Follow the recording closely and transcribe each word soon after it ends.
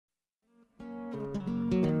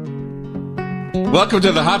Welcome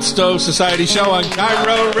to the Hot Stove Society Show on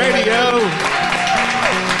Cairo Radio.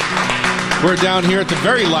 We're down here at the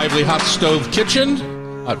very lively Hot Stove Kitchen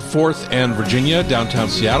at 4th and Virginia, downtown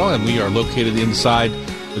Seattle, and we are located inside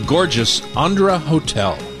the gorgeous Andra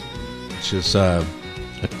Hotel, which is an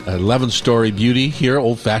 11-story beauty here,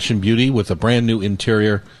 old-fashioned beauty with a brand-new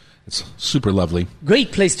interior. It's super lovely.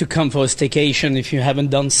 Great place to come for a staycation if you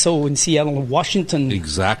haven't done so in Seattle, Washington.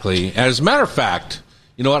 Exactly. As a matter of fact,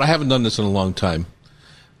 you know what? I haven't done this in a long time.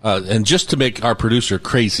 And just to make our producer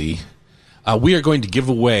crazy, we are going to give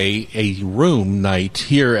away a room night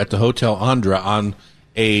here at the Hotel Andra on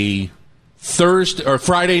a Thursday or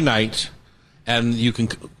Friday night. And you can,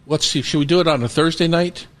 should we do it on a Thursday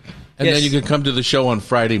night? And yes. Then you can come to the show on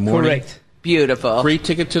Friday morning. Correct. Beautiful. Free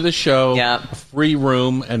ticket to the show, a free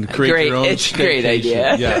room, and create your own It's a great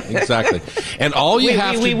idea. Yeah, exactly. And all you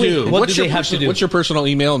have to do... What do they have to do? What's your personal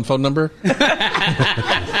email and phone number?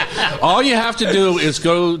 All you have to do is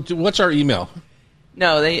go... What's our email?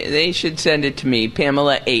 No, they should send it to me,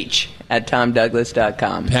 Pamela H. at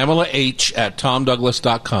TomDouglas.com. Pamela H. at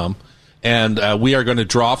TomDouglas.com. And we are going to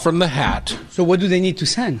draw from the hat. So what do they need to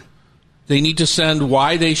send? They need to send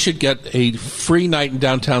why they should get a free night in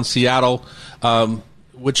downtown Seattle,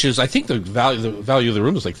 which is, I think, the value of the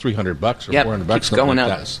room is like $300 or $400. Keeps going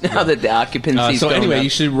up now that the occupancy is so going anyway, up. You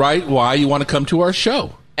should write why you want to come to our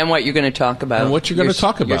show. And what you're going to talk about. And what you're going to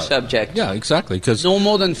talk about. Your subject. Yeah, exactly. No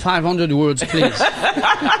more than 500 words, please.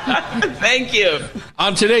 Thank you.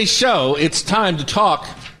 On today's show, it's time to talk.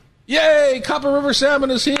 Yay! Copper River Salmon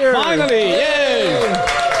is here. Finally! Yay!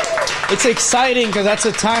 It's exciting because that's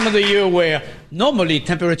a time of the year where normally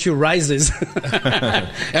temperature rises.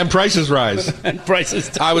 And prices rise.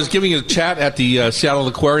 I was giving a chat at the Seattle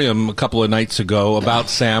Aquarium a couple of nights ago about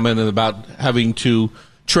salmon and about having to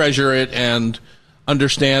treasure it and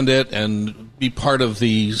understand it and be part of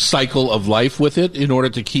the cycle of life with it in order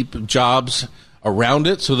to keep jobs around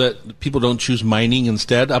it so that people don't choose mining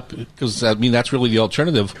instead. Because, I mean, that's really the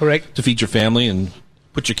alternative. Correct. To feed your family and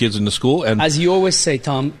put your kids into school. And as you always say,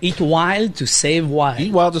 Tom, eat wild to save wild.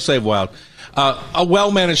 Eat wild to save wild. A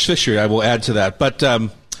well-managed fishery, I will add to that. But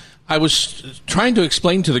I was trying to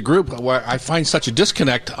explain to the group why I find such a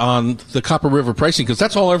disconnect on the Copper River pricing, because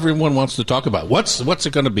that's all everyone wants to talk about. What's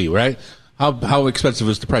it going to be, right? How expensive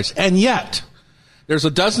is the price? And yet, there's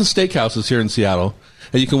a dozen steakhouses here in Seattle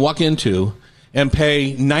that you can walk into and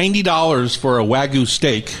pay $90 for a Wagyu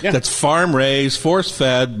steak that's farm-raised,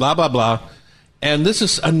 force-fed, blah, blah, blah. And this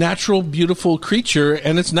is a natural, beautiful creature,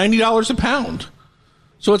 and it's $90 a pound.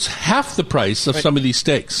 So it's half the price of some of these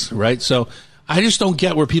steaks, right? So I just don't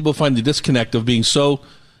get where people find the disconnect of being so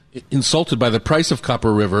insulted by the price of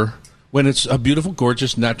Copper River when it's a beautiful,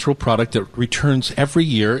 gorgeous, natural product that returns every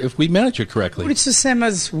year if we manage it correctly. But it's the same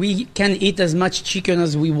as we can eat as much chicken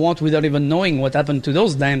as we want without even knowing what happened to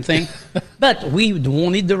those damn things. But we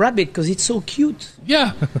won't eat the rabbit because it's so cute.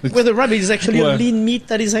 Yeah. Where the rabbit is actually a lean meat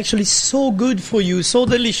that is actually so good for you, so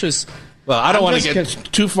delicious. Well, I don't want to get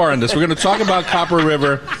too far on this. We're going to talk about Copper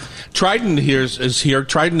River. Trident is here.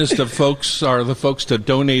 Trident is the folks that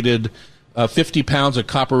donated 50 pounds of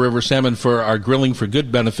Copper River salmon for our Grilling for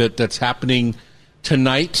Good benefit that's happening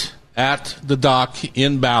tonight at the dock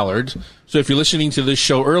in Ballard. So if you're listening to this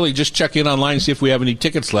show early, just check in online and see if we have any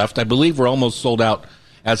tickets left. I believe we're almost sold out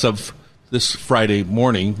as of this Friday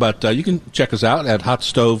morning, but you can check us out at Hot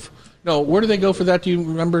Stove. No, where do they go for that? Do you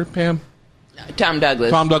remember, Pam? Tom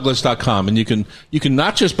Douglas. TomDouglas.com, and you can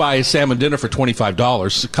not just buy a salmon dinner for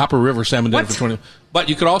 $25, Copper River salmon dinner for $20, but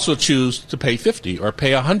you could also choose to pay $50 or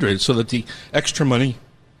pay $100 so that the extra money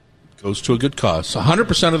goes to a good cause.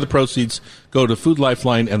 100% of the proceeds go to Food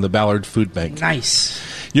Lifeline and the Ballard Food Bank. Nice.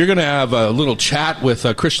 You're going to have a little chat with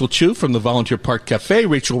Crystal Chu from the Volunteer Park Cafe.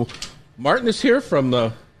 Rachel Martin is here from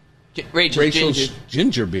the Rachel's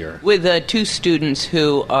Ginger Beer. With two students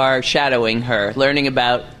who are shadowing her, learning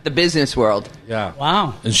about the business world. Yeah.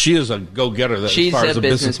 Wow. And she is a go-getter. She's a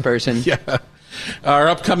business person. Yeah. Our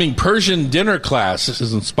upcoming Persian dinner class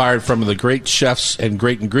is inspired from the great chefs and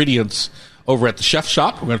great ingredients over at the Chef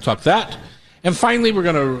Shop. We're going to talk that. And finally, we're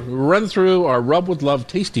going to run through our Rub with Love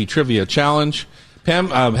Tasty Trivia Challenge. Pam,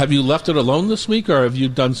 have you left it alone this week, or have you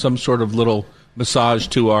done some sort of little massage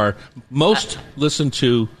to our most listened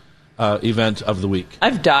to event of the week?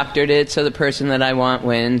 I've doctored it so the person that I want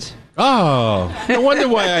wins. Oh, no wonder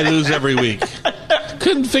why I lose every week.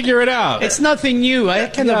 Couldn't figure it out. It's nothing new.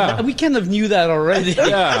 We kind of knew that already.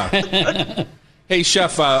 Yeah. Hey,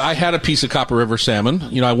 Chef, I had a piece of Copper River salmon.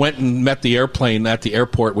 You know, I went and met the airplane at the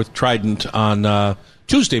airport with Trident on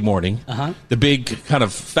Tuesday morning. Uh-huh. The big kind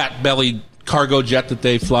of fat-bellied cargo jet that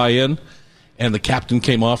they fly in. And the captain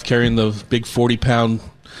came off carrying the big 40-pound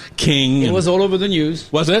king. It was all over the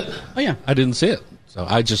news. Was it? Oh, yeah. I didn't see it. So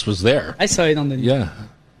I just was there. I saw it on the news. Yeah.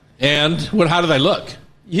 And how did I look?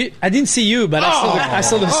 I didn't see you, but I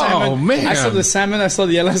saw the salmon. Oh, man. I saw the salmon. I saw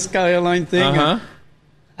the Alaska Airlines thing. Uh-huh.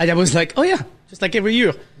 And I was like, oh, yeah, just like every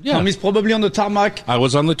year. Yeah. Tommy's probably on the tarmac. I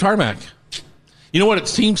was on the tarmac. You know what it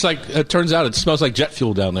seems like? It turns out it smells like jet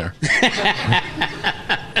fuel down there.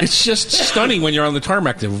 It's just stunning when you're on the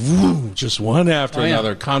tarmac. Just one after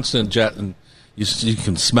another, constant jet, and you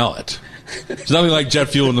can smell it. It's nothing like jet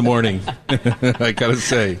fuel in the morning, I gotta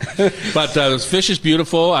say. But this fish is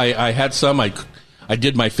beautiful. I had some. I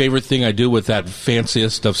did my favorite thing I do with that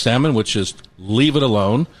fanciest of salmon, which is leave it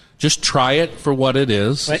alone. Just try it for what it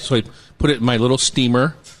is. Right. So I put it in my little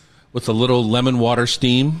steamer with a little lemon water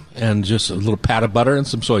steam and just a little pat of butter and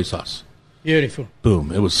some soy sauce. Beautiful.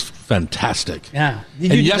 Boom. It was fantastic. Yeah.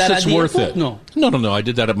 Did And you do yes, that it's at the worth airport? it. No. I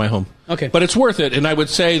did that at my home. Okay. But it's worth it. And I would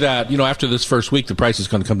say that, after this first week, the price is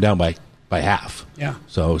going to come down by half. Yeah.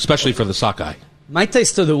 So, especially for the sockeye. My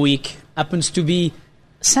taste of the week happens to be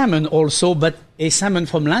salmon also, but a salmon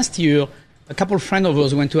from last year. A couple of friends of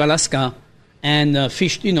ours went to Alaska and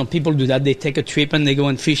fished. People do that. They take a trip and they go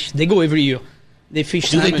and fish. They go every year. They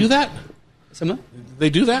fish Do salmon. they do that? Salmon? They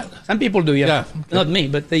do that? Some people do, yeah. Yeah. Not me,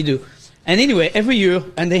 but they do. And anyway, every year,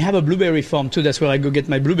 and they have a blueberry farm too. That's where I go get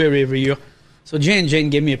my blueberry every year. So Jane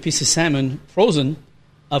gave me a piece of salmon, frozen,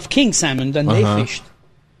 of king salmon that they fished.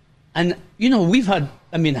 And,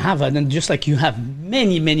 have had, and just like you have,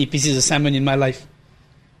 many, many pieces of salmon in my life.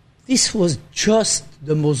 This was just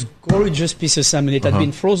the most gorgeous piece of salmon. It had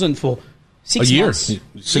been frozen for 6 months. A year.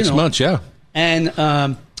 6 months, yeah. And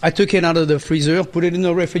I took it out of the freezer, put it in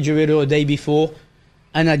the refrigerator a day before,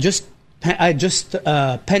 and I just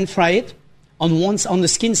pan fry it on the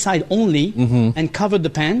skin side only, and covered the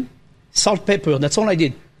pan, salt, pepper. That's all I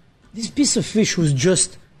did. This piece of fish was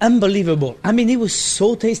just unbelievable. I mean, it was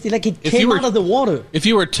so tasty, like it came out of the water. If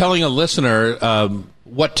you were telling a listener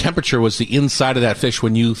what temperature was the inside of that fish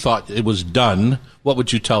when you thought it was done, what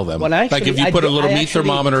would you tell them? Well, actually, like if you put a little meat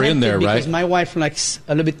thermometer in there, right? Because my wife likes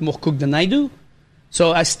a little bit more cooked than I do.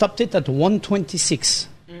 So I stopped it at 126.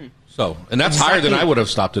 So, and that's higher than I would have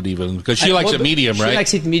stopped it even, because she likes it medium, right? She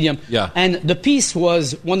likes it medium. Yeah. And the piece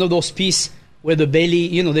was one of those pieces where the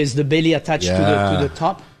belly, there's the belly attached to the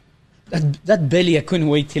top. That belly, I couldn't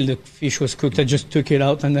wait till the fish was cooked. I just took it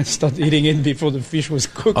out and then started eating it before the fish was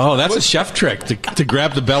cooked. Oh, that's a chef trick, to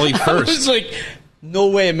grab the belly first. I was like, no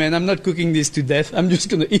way, man. I'm not cooking this to death. I'm just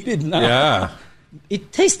going to eat it now. Yeah.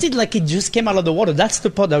 It tasted like it just came out of the water. That's the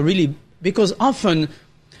part that really... Because often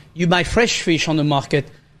you buy fresh fish on the market.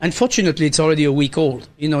 Unfortunately, it's already a week old.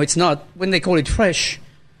 It's not... When they call it fresh,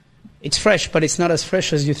 it's fresh, but it's not as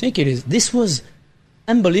fresh as you think it is. This was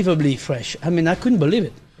unbelievably fresh. I mean, I couldn't believe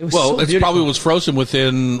it. It was so beautiful. Probably was frozen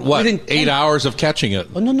within 8 hours of catching it.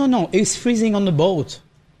 Oh, no. It's freezing on the boat.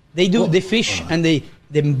 They fish and they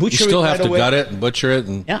butcher it. You still have right to away. gut it and butcher it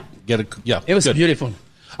and get it. Yeah, it was good. Beautiful.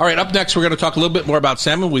 All right, up next, we're going to talk a little bit more about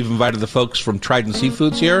salmon. We've invited the folks from Trident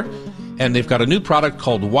Seafoods here, and they've got a new product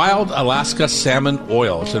called Wild Alaska Salmon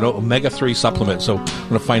Oil. It's an omega-3 supplement, so we're going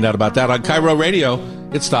to find out about that on Cairo Radio.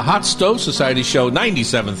 It's the Hot Stove Society Show,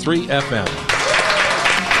 97.3 FM.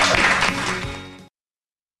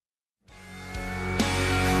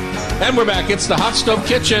 And we're back. It's the Hot Stove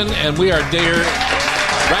Kitchen, and we are right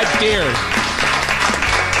there.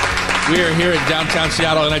 We are here in downtown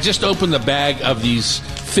Seattle, and I just opened the bag of these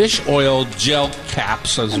fish oil gel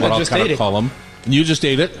caps, is what I'll kind of call them. And you just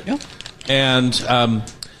ate it? Yeah. And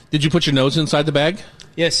did you put your nose inside the bag?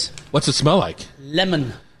 Yes. What's it smell like?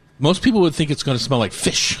 Lemon. Most people would think it's going to smell like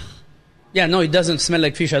fish. Yeah, no, it doesn't smell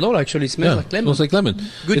like fish at all, actually. It smells like lemon. It smells like lemon.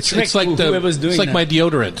 Good trick it's like whoever's doing It's like that. my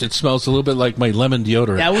deodorant. It smells a little bit like my lemon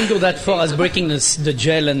deodorant. Yeah, I wouldn't go that far as breaking the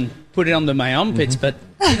gel and put it under my armpits, but,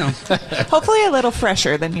 Hopefully a little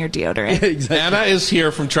fresher than your deodorant. Exactly. Anna is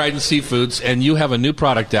here from Trident Seafoods, and you have a new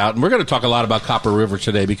product out. And we're going to talk a lot about Copper River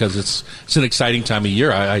today because it's an exciting time of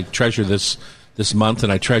year. I treasure this month,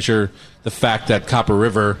 and I treasure the fact that Copper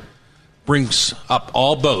River brings up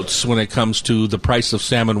all boats when it comes to the price of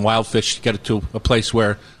salmon, wild fish, to get it to a place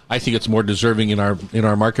where I think it's more deserving in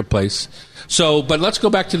our marketplace. So, but let's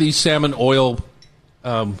go back to these salmon oil.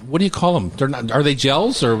 What do you call them? Are they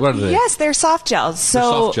gels or what are they? Yes, they're soft gels. So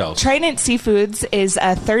soft gels. Trident Seafoods is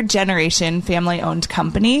a third-generation family-owned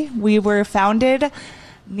company. We were founded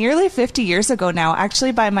nearly 50 years ago now,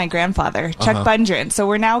 actually by my grandfather, Chuck Bundren. So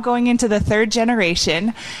we're now going into the third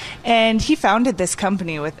generation, and he founded this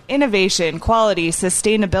company with innovation, quality,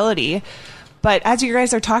 sustainability. But as you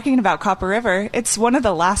guys are talking about Copper River, it's one of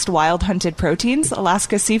the last wild hunted proteins,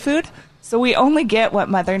 Alaska seafood. So we only get what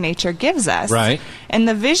Mother Nature gives us. Right. And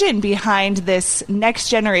the vision behind this next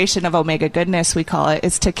generation of Omega Goodness, we call it,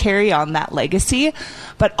 is to carry on that legacy,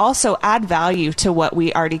 but also add value to what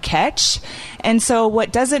we already catch. And so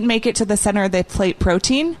what doesn't make it to the center of the plate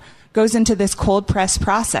protein goes into this cold press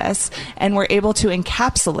process, and we're able to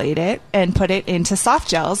encapsulate it and put it into soft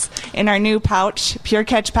gels in our new pouch Pure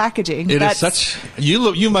Catch packaging. Is such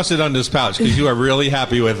you must have done this pouch because you are really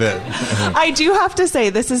happy with it. I do have to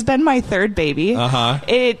say this has been my third baby. Uh-huh.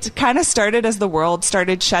 It kind of started as the world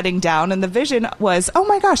started shutting down, and the vision was, oh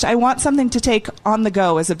my gosh, I want something to take on the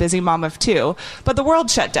go as a busy mom of two, but the world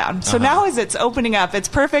shut down. So now as it's opening up, it's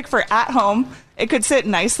perfect for at home. It could sit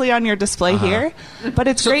nicely on your display here, but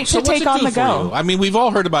it's great to take on the go. I mean, we've all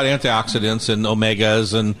heard about antioxidants and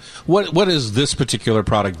omegas, and what does this particular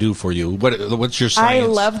product do for you? What's your science? I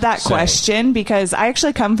love that question because I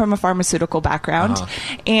actually come from a pharmaceutical background,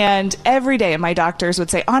 and every day my doctors would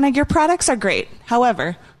say, Anna, your products are great.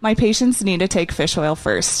 However, my patients need to take fish oil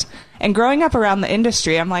first. And growing up around the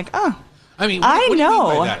industry, I'm like, I mean, I what know.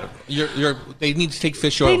 do you mean by that? They need to take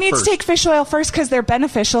fish oil They need first. to take fish oil first because they're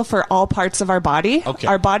beneficial for all parts of our body. Okay.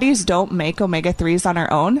 Our bodies don't make omega-3s on our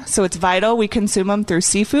own, so it's vital we consume them through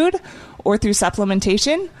seafood or through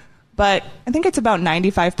supplementation. But I think it's about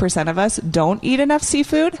 95% of us don't eat enough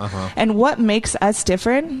seafood. And what makes us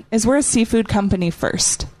different is we're a seafood company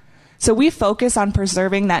first. So we focus on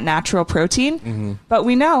preserving that natural protein, but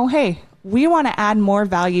we know, hey, we want to add more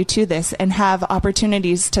value to this and have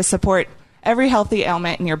opportunities to support every healthy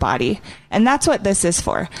ailment in your body. And that's what this is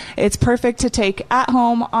for. It's perfect to take at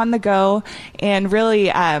home, on the go, and really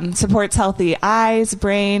supports healthy eyes,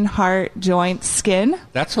 brain, heart, joints, skin.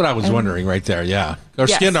 That's what I was wondering right there, yeah. Our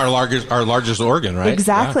skin, our largest organ, right?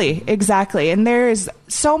 Exactly. And there's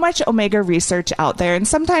so much omega research out there, and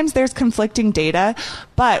sometimes there's conflicting data,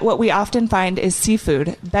 but what we often find is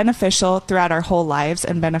seafood beneficial throughout our whole lives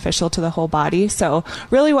and beneficial to the whole body. So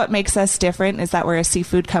really what makes us different is that we're a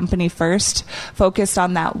seafood company first, focused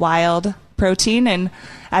on that wild protein. And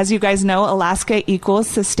as you guys know, Alaska equals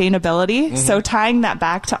sustainability. So tying that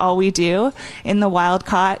back to all we do in the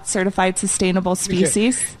wild-caught, certified sustainable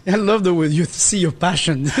species. I love the way you see your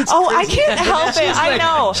passion. It's I crazy. can't help it. I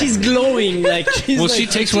know. She's glowing. She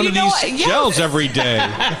takes one of these gels every day.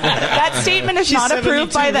 That statement is not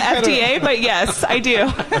approved by the FDA, but yes, I do.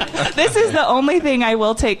 This is the only thing I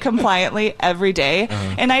will take compliantly every day,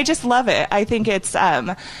 and I just love it. I think it's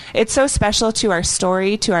so special to our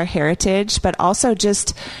story, to our heritage, but also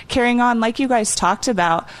just carrying on, like you guys talked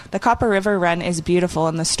about, the Copper River Run is beautiful,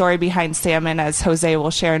 and the story behind salmon, as Jose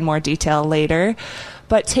will share in more detail later.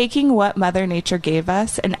 But taking what Mother Nature gave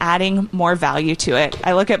us and adding more value to it.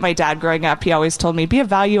 I look at my dad growing up. He always told me, be a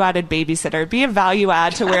value-added babysitter. Be a value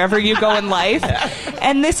add to wherever you go in life.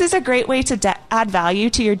 And this is a great way to add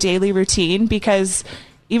value to your daily routine because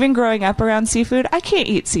even growing up around seafood, I can't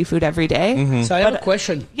eat seafood every day. So I have a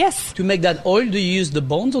question. Yes. To make that oil, do you use the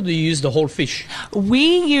bones or do you use the whole fish?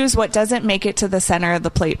 We use what doesn't make it to the center of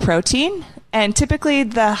the plate protein. And typically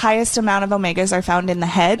the highest amount of omegas are found in the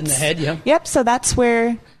heads. In the head, yeah. Yep. So that's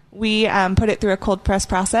where we put it through a cold press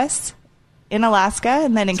process in Alaska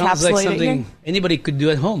and then Sounds encapsulate like it something here. anybody could do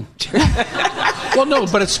at home. Well, no,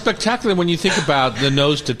 but it's spectacular when you think about the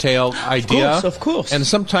nose to tail idea. Of course. And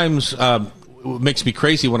sometimes it makes me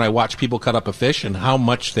crazy when I watch people cut up a fish and how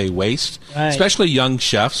much they waste, especially young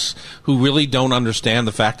chefs who really don't understand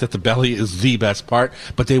the fact that the belly is the best part,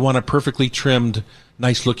 but they want a perfectly trimmed,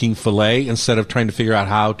 nice-looking fillet instead of trying to figure out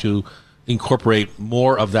how to incorporate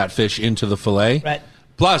more of that fish into the fillet. Right.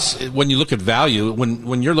 Plus, when you look at value,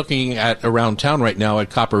 when you're looking at around town right now at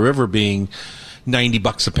Copper River being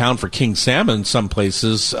 $90 a pound for king salmon some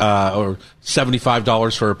places, or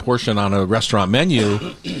 $75 for a portion on a restaurant menu,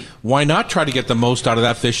 why not try to get the most out of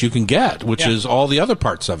that fish you can get, which is all the other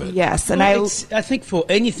parts of it? Yes, and I think for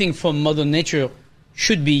anything from Mother Nature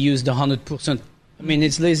should be used 100%. I mean,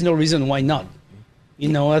 there's no reason why not.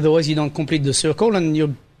 Otherwise you don't complete the circle, and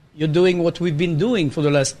you're doing what we've been doing for the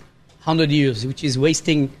last 100 years, which is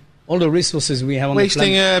wasting all the resources we have on the planet.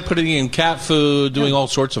 Wasting it, putting it in cat food, doing all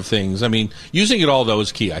sorts of things. I mean, using it all, though,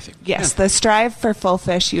 is key, I think. Yes, the strive for full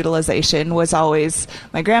fish utilization was always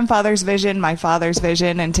my grandfather's vision, my father's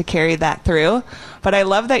vision, and to carry that through. But I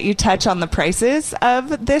love that you touch on the prices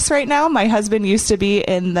of this right now. My husband used to be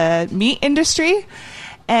in the meat industry,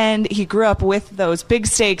 and he grew up with those big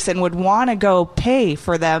steaks and would want to go pay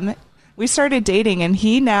for them. We started dating, and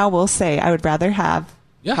he now will say, I would rather have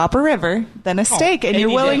Copper River than a steak, and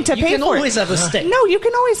you're willing to pay for it. You can always have a steak. No, you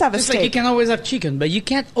can always have a Just steak. like you can always have chicken, but you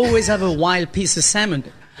can't always have a wild piece of salmon.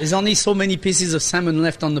 There's only so many pieces of salmon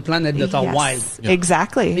left on the planet that are wild.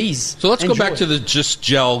 Exactly. Please. So let's go back to enjoy. the just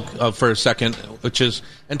gel for a second,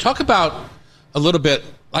 and talk about a little bit,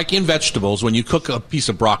 like in vegetables, when you cook a piece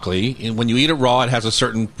of broccoli, and when you eat it raw, it has a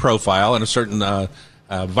certain profile and a certain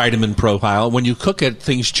vitamin profile. When you cook it,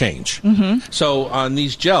 things change. Mm-hmm. So on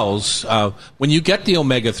these gels, when you get the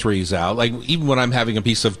omega-3s out, like even when I'm having a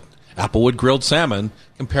piece of Applewood grilled salmon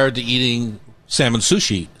compared to eating salmon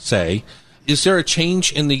sushi, say, is there a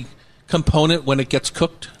change in the component when it gets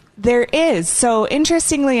cooked? There is. So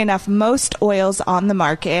interestingly enough, most oils on the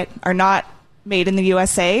market are not made in the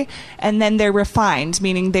USA, and then they're refined,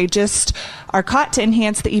 meaning they just are caught to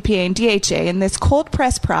enhance the EPA and DHA. And this cold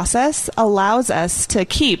press process allows us to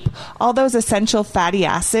keep all those essential fatty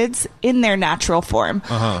acids in their natural form.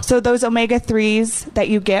 So those omega-3s that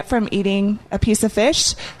you get from eating a piece of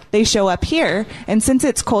fish, they show up here. And since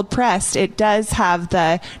it's cold pressed, it does have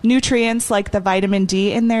the nutrients like the vitamin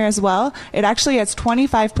D in there as well. It actually has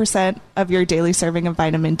 25% of your daily serving of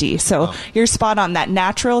vitamin D. So you're spot on. That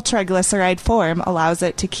natural triglyceride form allows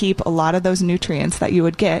it to keep a lot of those nutrients that you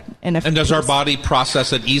would get in a And does our body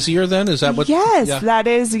process it easier then? Is that what? Yes, yeah. that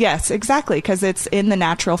is, yes, exactly, because it's in the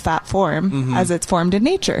natural fat form as it's formed in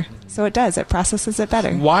nature. So it does. It processes it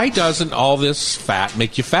better. Why doesn't all this fat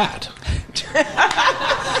make you fat?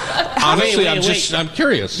 Honestly, Wait. I'm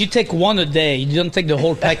curious. You take one a day. You don't take the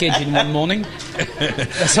whole package in one morning.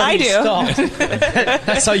 That's how I you do. start.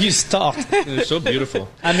 That's how you start. They're so beautiful.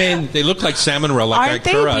 I mean, They look like salmon roe, like Aren't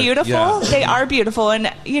they Ikura. beautiful? Yeah. They are beautiful.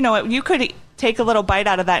 And, you know, you could take a little bite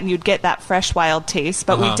out of that and you'd get that fresh wild taste.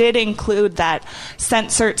 But we did include that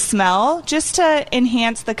Scent-Cert smell just to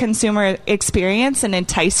enhance the consumer experience and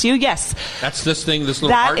entice you. Yes. That's this thing, this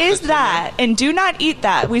little That heart is that's in that. And do not eat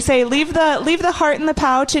that. We say leave the heart in the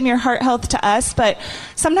pouch and your heart health to us. But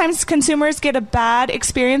sometimes consumers get a bad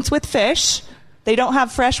experience with fish. They don't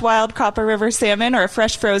have fresh wild Copper River salmon or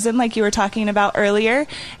fresh frozen like you were talking about earlier.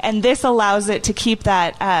 And this allows it to keep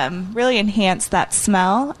that, really enhance that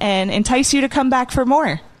smell and entice you to come back for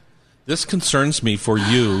more. This concerns me for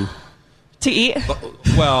you. To eat?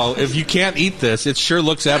 Well, if you can't eat this, it sure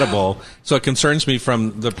looks edible. So it concerns me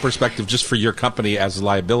from the perspective just for your company as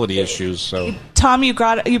liability issues. So, Tom, you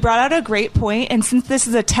brought out a great point, and since this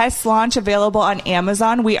is a test launch available on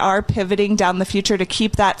Amazon, we are pivoting down the future to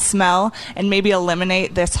keep that smell and maybe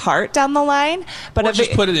eliminate this heart down the line. But or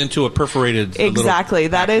just put it into a perforated exactly.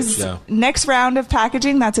 little That package, is yeah. next round of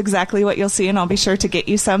packaging. That's exactly what you'll see, and I'll be sure to get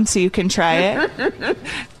you some so you can try it.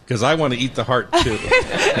 Because I want to eat the heart too.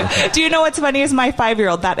 Do you know what's funny is my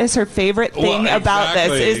 5-year-old, that is her favorite thing about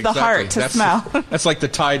this is the heart to smell. That's like the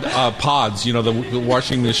Tide pods, you know, the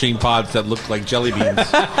washing machine pods that look like jelly beans.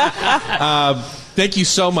 Thank you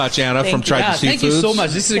so much, Anna, from Trident Seafoods. thank you so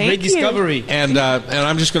much. This is a great discovery. And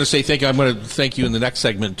I'm just going to say thank you. I'm going to thank you in the next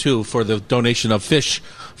segment, too, for the donation of fish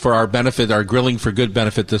for our benefit, our Grilling for Good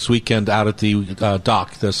benefit this weekend out at the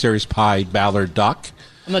dock, the Ceres Pie Ballard dock.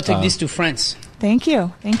 I'm going to take this to France. Thank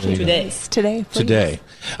you. Thank you. Today. Today. Please. Today.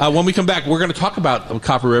 When we come back, we're going to talk about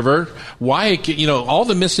Copper River, why, all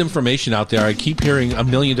the misinformation out there. I keep hearing a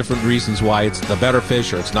million different reasons why it's the better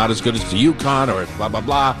fish or it's not as good as the Yukon or blah, blah,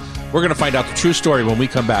 blah. We're going to find out the true story when we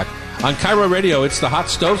come back. On Cairo Radio, it's the Hot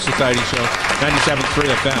Stove Society Show, 97.3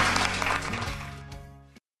 FM.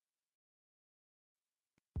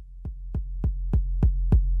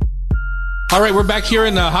 All right, we're back here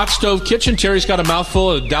in the Hot Stove Kitchen. Terry's got a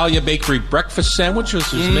mouthful of Dahlia Bakery breakfast sandwiches.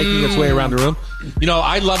 It's making its way around the room. You know,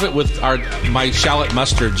 I love it with my shallot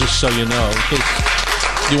mustard, just so you know. In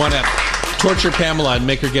case you want to torture Pamela and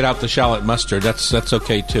make her get out the shallot mustard, that's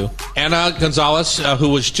okay, too. Anna Gonzalez, who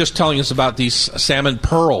was just telling us about these salmon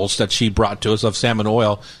pearls that she brought to us of salmon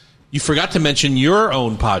oil. You forgot to mention your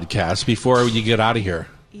own podcast before you get out of here.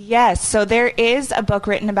 Yes, so there is a book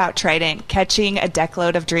written about Trident, Catching a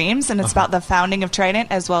Deckload of Dreams, and it's about the founding of Trident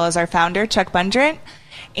as well as our founder, Chuck Bundrent.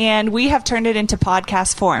 And we have turned it into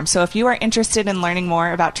podcast form. So if you are interested in learning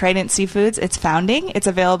more about Trident Seafoods, its founding, it's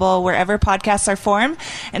available wherever podcasts are formed.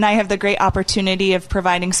 And I have the great opportunity of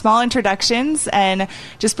providing small introductions and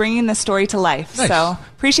just bringing the story to life. Nice. So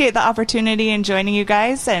appreciate the opportunity in joining you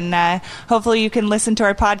guys. And hopefully you can listen to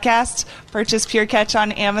our podcast, purchase Pure Catch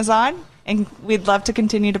on Amazon. And we'd love to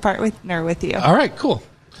continue to partner with you. All right, cool.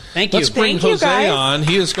 Thank you. Let's bring Thank you, Jose guys. on.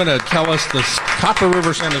 He is going to tell us this Copper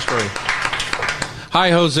River salmon story.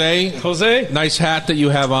 Hi, Jose. Jose. Nice hat that you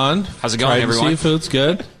have on. How's it going, Trident everyone? Seafoods,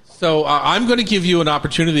 good. So I'm going to give you an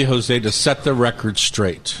opportunity, Jose, to set the record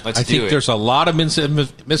straight. Let's I do think it. there's a lot of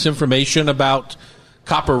misinformation about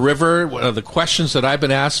Copper River. One of the questions that I've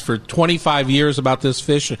been asked for 25 years about this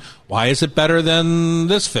fish, why is it better than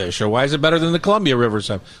this fish? Or why is it better than the Columbia River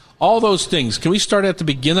salmon? all those things. Can we start at the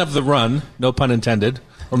beginning of the run? No pun intended.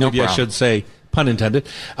 Or No maybe I problem. should say pun intended.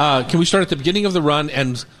 Can we start at the beginning of the run,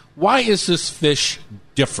 and why is this fish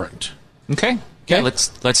different? Okay. Yeah,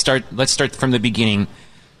 let's start from the beginning.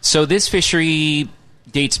 So this fishery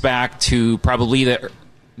dates back to probably the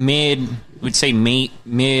mid late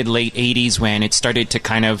 80s when it started to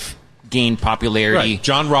kind of gain popularity. Right.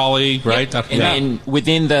 John Raleigh, right? And then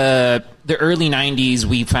within the early 90s,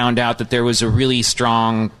 we found out that there was a really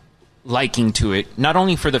strong liking to it, not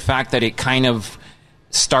only for the fact that it kind of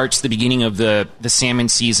starts the beginning of the salmon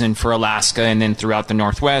season for Alaska and then throughout the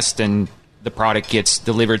Northwest, and the product gets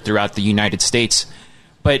delivered throughout the United States.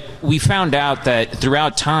 But we found out that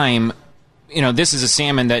throughout time, this is a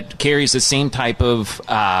salmon that carries the same type of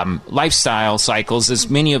lifestyle cycles as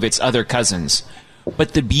many of its other cousins.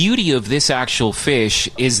 But the beauty of this actual fish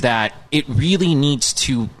is that it really needs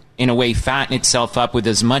to, in a way, fatten itself up with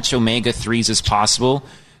as much omega-3s as possible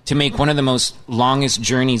to make one of the most longest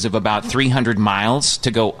journeys of about 300 miles to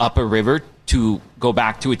go up a river to go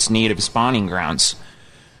back to its native spawning grounds.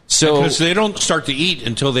 So because they don't start to eat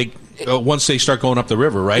until they once they start going up the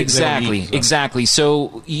river, right? Exactly.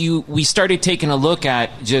 So we started taking a look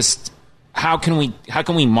at just how can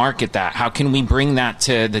we market that? How can we bring that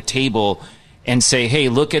to the table and say, hey,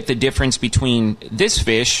 look at the difference between this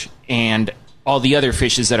fish and all the other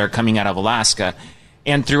fishes that are coming out of Alaska.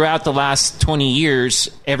 And throughout the last 20 years,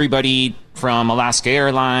 everybody from Alaska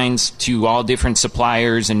Airlines to all different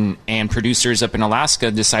suppliers and producers up in Alaska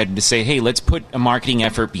decided to say, hey, let's put a marketing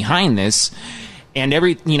effort behind this. And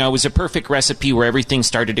it was a perfect recipe where everything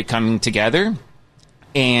started to come together.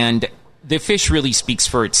 And the fish really speaks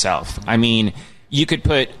for itself. I mean, you could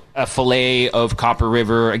put a fillet of Copper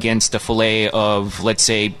River against a fillet of, let's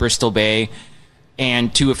say, Bristol Bay.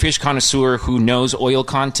 And to a fish connoisseur who knows oil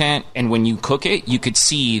content, and when you cook it, you could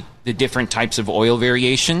see the different types of oil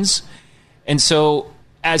variations. And so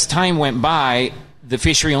as time went by, the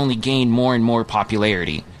fishery only gained more and more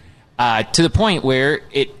popularity to the point where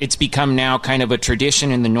it's become now kind of a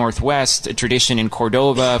tradition in the Northwest, a tradition in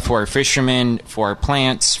Cordova for our fishermen, for our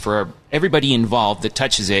plants, for everybody involved that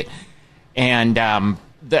touches it. And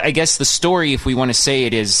I guess the story, if we want to say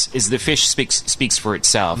it, is the fish speaks for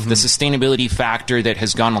itself. Mm-hmm. The sustainability factor that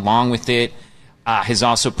has gone along with it has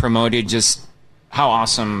also promoted just how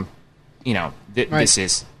awesome, this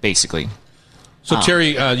is, basically. So,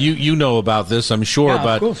 Terry, you know about this, I'm sure, Yeah,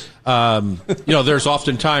 but of course. there's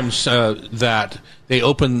oftentimes that they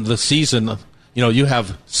open the season. You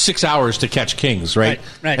have 6 hours to catch kings, right?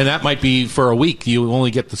 Right. And that might be for a week. You only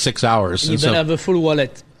get the 6 hours. You better have a full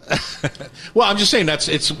wallet. Well, I'm just saying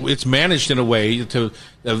it's managed in a way to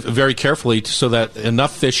very carefully so that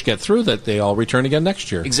enough fish get through that they all return again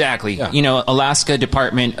next year. Exactly. Yeah. Alaska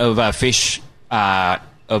Department of Fish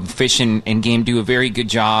and Game do a very good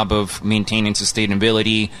job of maintaining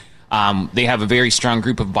sustainability. They have a very strong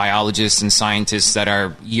group of biologists and scientists that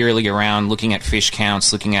are yearly around looking at fish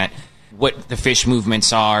counts, looking at what the fish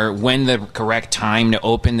movements are, when the correct time to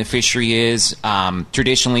open the fishery is.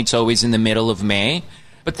 Traditionally, it's always in the middle of May.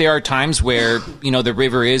 But there are times where, the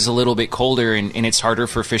river is a little bit colder and it's harder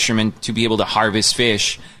for fishermen to be able to harvest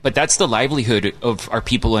fish. But that's the livelihood of our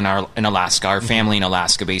people in Alaska, our family in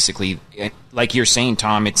Alaska, basically. Like you're saying,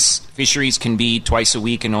 Tom, fisheries can be twice a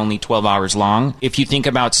week and only 12 hours long. If you think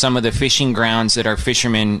about some of the fishing grounds that our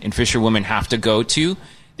fishermen and fisherwomen have to go to,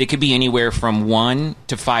 they could be anywhere from 1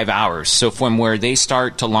 to 5 hours. So from where they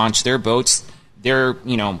start to launch their boats, they're,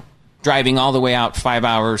 driving all the way out 5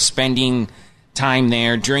 hours, spending time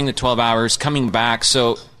there during the 12 hours, coming back.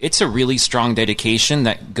 So it's a really strong dedication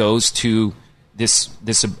that goes to this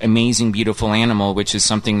amazing, beautiful animal, which is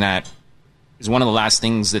something that is one of the last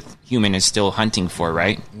things that human is still hunting for,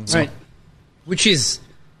 right? Right. Which is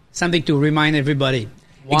something to remind everybody.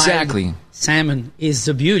 Exactly. Salmon is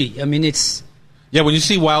the beauty. I mean, it's... Yeah, when you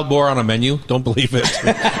see wild boar on a menu, don't believe it.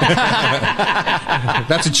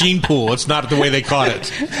 That's a gene pool. It's not the way they caught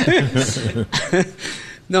it.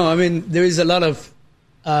 No, I mean, there is a lot of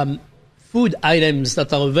food items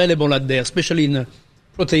that are available out there, especially in the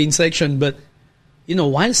protein section. But,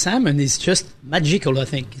 wild salmon is just magical, I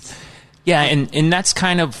think. Yeah, and that's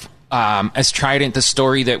kind of, as Trident, the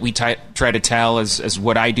story that we try to tell as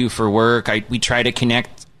what I do for work. We try to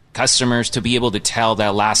connect customers to be able to tell the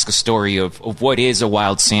Alaska story of what is a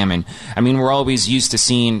wild salmon. I mean, we're always used to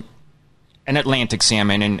seeing an Atlantic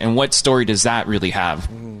salmon, and what story does that really have?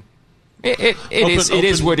 It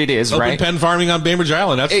is what it is, right? Open pen farming on Bainbridge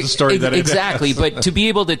Island. That's the story that it exactly. is. But to be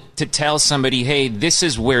able to tell somebody, hey, this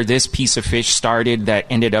is where this piece of fish started that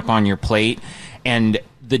ended up on your plate, and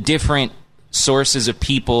the different sources of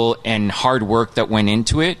people and hard work that went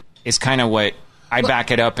into it is kind of what I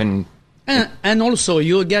back it up and also,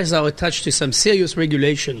 you guys are attached to some serious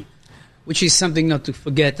regulation, which is something not to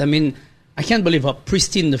forget. I mean, I can't believe how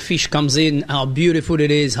pristine the fish comes in, how beautiful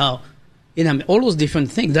it is, how, all those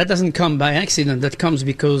different things. That doesn't come by accident. That comes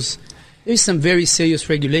because there's some very serious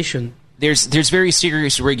regulation. There's very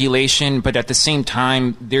serious regulation, but at the same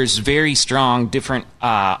time, there's very strong different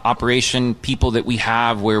operation people that we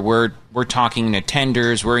have where we're talking to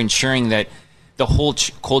tenders. We're ensuring that the whole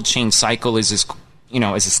cold chain cycle is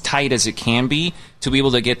as tight as it can be to be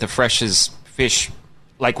able to get the freshest fish,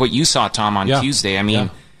 like what you saw, Tom, on Tuesday. I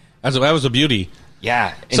mean, that was a beauty.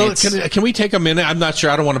 Yeah. So can we take a minute? I'm not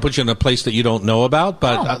sure. I don't want to put you in a place that you don't know about,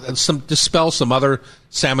 but dispel some other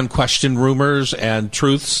salmon question rumors and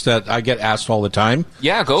truths that I get asked all the time.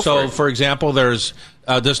 Yeah, go for it. So, for example, does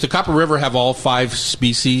the Copper River have all 5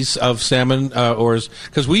 species of salmon,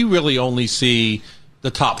 because we really only see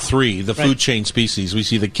the top 3, the food chain species. We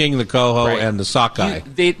see the king, the coho, and the sockeye.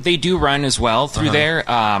 They do run as well through there.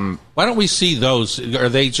 Why don't we see those? Are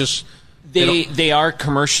they just... They are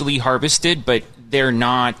commercially harvested, but they're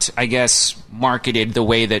not, I guess, marketed the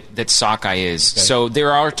way that sockeye is. Okay. So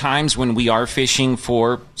there are times when we are fishing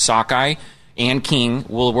for sockeye and king.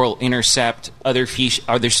 We'll intercept other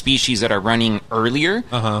species that are running earlier,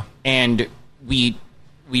 and we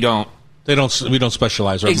don't. We don't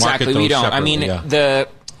specialize or exactly. Market those we don't. separately. I mean,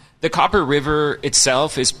 the Copper River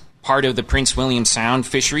itself is part of the Prince William Sound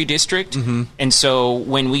Fishery District, and so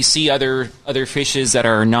when we see other fishes that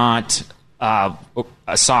are not a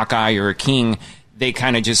sockeye or a king, they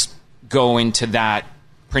kind of just go into that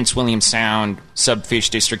Prince William Sound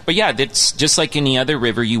subfish district. But yeah, that's just like any other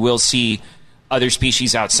river. You will see other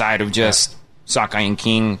species outside of just sockeye and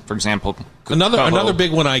king, for example. Another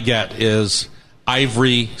big one I get is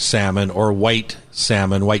ivory salmon or white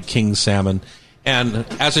king salmon. And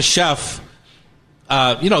as a chef,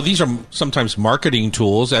 these are sometimes marketing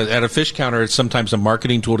tools. At a fish counter, it's sometimes a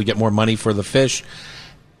marketing tool to get more money for the fish.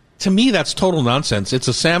 To me, that's total nonsense. It's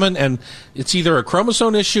a salmon, and it's either a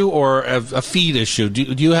chromosome issue or a feed issue. Do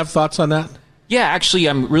you have thoughts on that? Yeah, actually,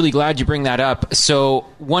 I'm really glad you bring that up. So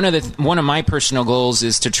one of my personal goals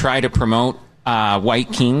is to try to promote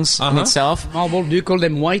white kings in itself. Marble? Do you call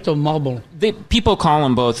them white or marble? People call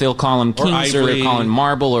them both. They'll call them kings, or they'll call them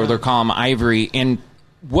marble, or they'll call them ivory. And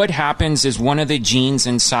what happens is one of the genes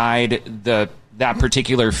inside that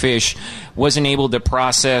particular fish wasn't able to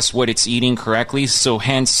process what it's eating correctly, so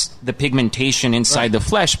hence the pigmentation inside the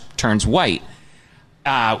flesh turns white.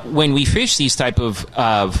 When we fish these type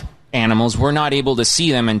of animals, we're not able to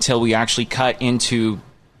see them until we actually cut into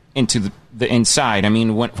the inside. I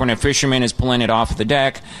mean, when a fisherman is pulling it off the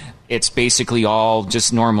deck, it's basically all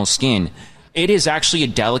just normal skin. It is actually a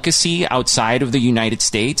delicacy outside of the United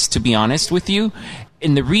States, to be honest with you.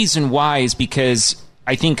 And the reason why is because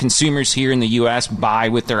I think consumers here in the U.S. buy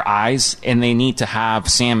with their eyes, and they need to have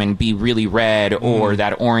salmon be really red or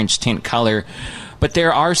that orange tint color. But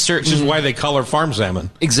there are certain... Which is why they color farm salmon.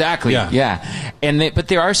 Exactly, yeah. But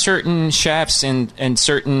there are certain chefs and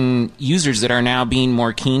certain users that are now being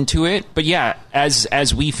more keen to it. But yeah,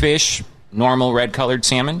 as we fish normal red-colored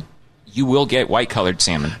salmon, you will get white-colored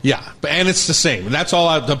salmon. Yeah, and it's the same. That's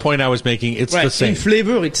all the point I was making. It's the same. In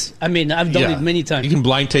flavor, I've done it many times. You can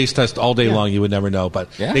blind taste test all day long. You would never know.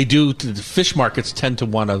 But they do. The fish markets tend to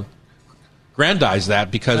want to grandize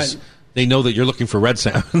that because they know that you're looking for red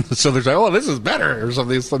salmon. So they're like, oh, this is better or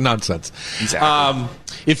something. It's nonsense. Exactly.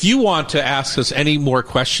 If you want to ask us any more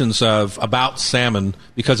questions about salmon,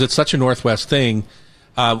 because it's such a Northwest thing,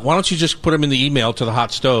 why don't you just put them in the email to the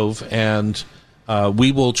Hot Stove, and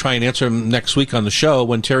we will try and answer them next week on the show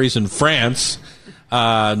when Terry's in France,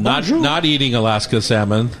 not eating Alaska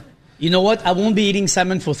salmon. You know what? I won't be eating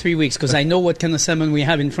salmon for 3 weeks because I know what kind of salmon we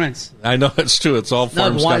have in France. I know it's true. It's all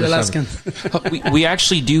farm not wild Alaskan. we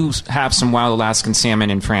actually do have some wild Alaskan salmon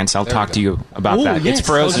in France. I'll talk to you about that. Yes. It's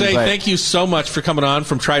frozen. Jose, thank you so much for coming on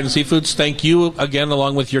from Trident Seafoods. Thank you again,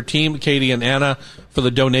 along with your team, Katie and Anna, for the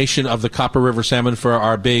donation of the Copper River salmon for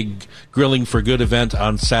our big Grilling for Good event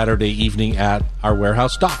on Saturday evening at our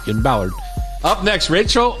warehouse dock in Ballard. Up next,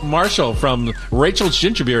 Rachel Marshall from Rachel's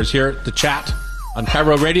Ginger Beer is here to chat. On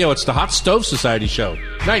Cairo Radio, it's the Hot Stove Society Show,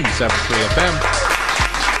 97.3 FM.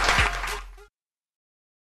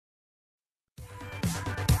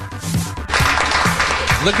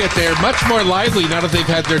 Look at they're much more lively now that they've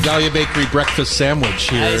had their Dahlia Bakery breakfast sandwich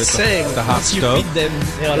here at the Hot Stove. You feed them,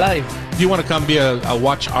 they're alive. If you want to come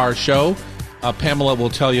watch our show, Pamela will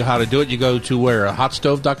tell you how to do it. You go to where?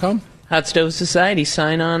 Hotstove.com? Hot Stove Society,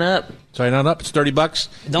 sign on up. Sign on up. It's $30.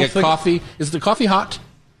 Get coffee. Is the coffee hot?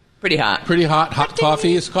 Pretty hot. Pretty hot. Hot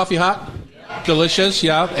coffee. Is coffee hot? Yeah. Delicious,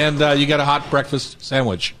 yeah. And you get a hot breakfast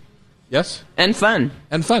sandwich. Yes? And fun.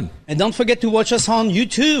 And fun. And don't forget to watch us on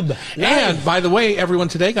YouTube. Live. And, by the way, everyone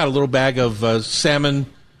today got a little bag of salmon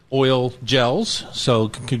oil gels. So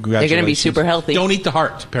congratulations. They're going to be super healthy. Don't eat the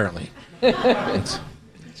heart, apparently.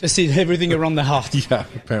 Just eat everything around the heart. Yeah,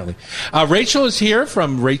 apparently. Rachel is here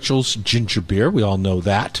from Rachel's Ginger Beer. We all know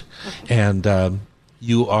that. And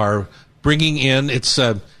you are bringing in, is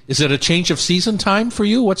it a change of season time for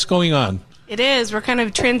you? What's going on? It is. We're kind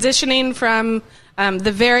of transitioning from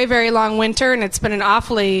the very, very long winter, and it's been an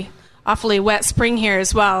awfully wet spring here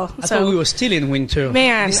as well. I thought we were still in winter.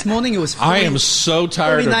 Man. This morning it was I am so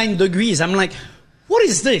tired 49 degrees. I'm like, what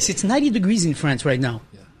is this? It's 90 degrees in France right now.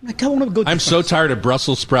 I'm like, I want to go to I'm France. so tired of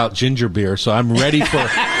Brussels sprout ginger beer, so I'm ready for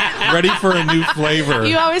a new flavor.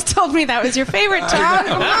 You always told me that was your favorite, Tom.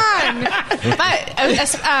 Come on. But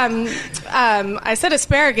I said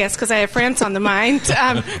asparagus because I have France on the mind.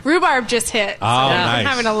 Rhubarb just hit. So nice. I'm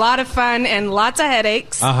having a lot of fun and lots of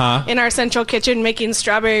headaches in our central kitchen making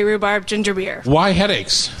strawberry rhubarb ginger beer. Why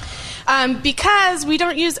headaches? Because we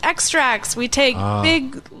don't use extracts. We take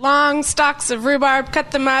big, long stalks of rhubarb,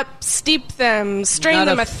 cut them up, steep them, strain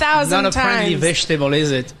them 1,000 times. Not a friendly vegetable,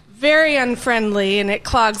 is it? Very unfriendly, and it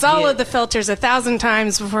clogs all of the filters 1,000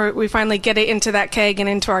 times before we finally get it into that keg and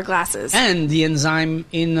into our glasses. And the enzyme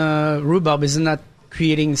in rhubarb, isn't that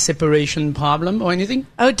creating separation problem or anything?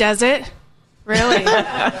 Oh, does it? Really? All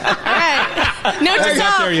right. Note to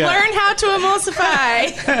self, learn how to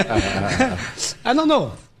emulsify. I don't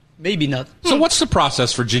know. Maybe not. So what's the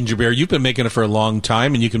process for ginger beer? You've been making it for a long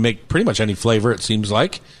time, and you can make pretty much any flavor, it seems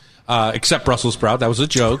like, except Brussels sprout. That was a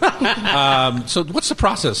joke. So what's the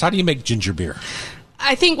process? How do you make ginger beer?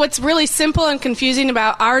 I think what's really simple and confusing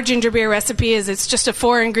about our ginger beer recipe is it's just a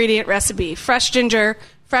 4-ingredient recipe. Fresh ginger,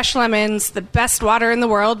 fresh lemons, the best water in the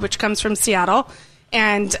world, which comes from Seattle,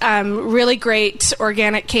 and really great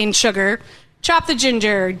organic cane sugar. Chop the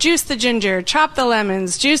ginger, juice the ginger, chop the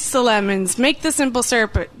lemons, juice the lemons, make the simple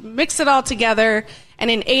syrup, mix it all together,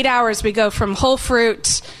 and in 8 hours we go from whole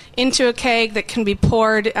fruit into a keg that can be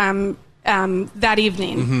poured that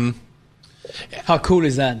evening. Mm-hmm. How cool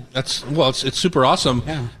is that? It's super awesome.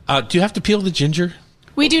 Yeah. Do you have to peel the ginger?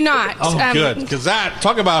 We do not. Oh, good, because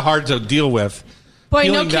talk about hard to deal with. Boy,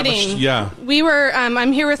 no Peeling that kidding. much- yeah. We were,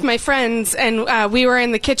 I'm here with my friends, and we were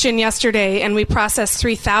in the kitchen yesterday, and we processed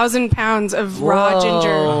 3,000 pounds of raw ginger.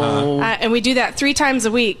 And we do that 3 times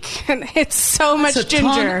a week. And it's so much That's a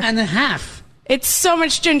ginger. ton and a half. It's so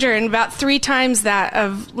much ginger and about 3 times that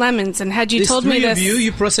of lemons. And had you There's told me 3 this... of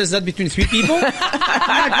you process that between 3 people? I'm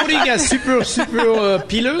like, what are you guys, super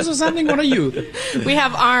peelers or something? What are you? We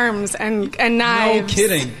have arms and knives. No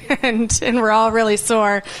kidding. And we're all really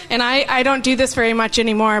sore. And I don't do this very much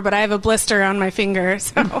anymore, but I have a blister on my finger.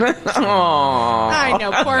 So. I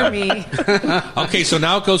know, poor me. Okay, so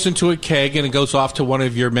now it goes into a keg and it goes off to one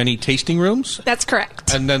of your many tasting rooms? That's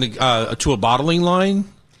correct. And then to a bottling line?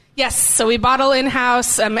 Yes, so we bottle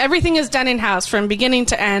in-house. Everything is done in-house from beginning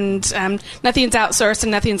to end. Nothing's outsourced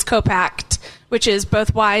and nothing's co-packed, which is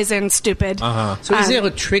both wise and stupid. So is there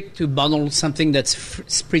a trick to bottle something that's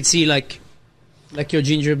spritzy like your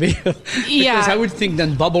ginger beer? Because Yeah. I would think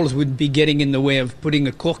that bubbles would be getting in the way of putting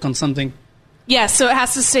a cork on something. Yes, so it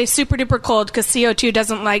has to stay super duper cold because CO2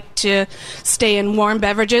 doesn't like to stay in warm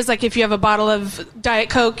beverages. Like if you have a bottle of Diet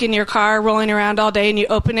Coke in your car rolling around all day and you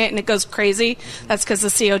open it and it goes crazy, that's because the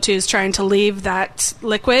CO2 is trying to leave that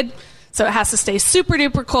liquid. So it has to stay super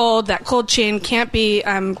duper cold. That cold chain cannot be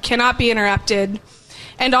interrupted.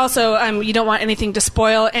 And also, you don't want anything to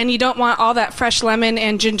spoil, and you don't want all that fresh lemon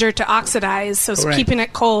and ginger to oxidize. So Correct. keeping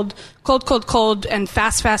it cold, and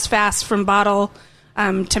fast from bottle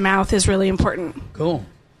to mouth is really important. Cool.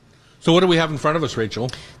 So what do we have in front of us, Rachel?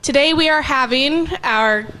 Today we are having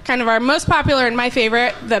our most popular and my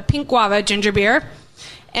favorite, the pink guava ginger beer.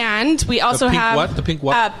 And we also pink have... what? The pink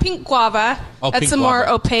what? Pink guava. Oh, That's pink the more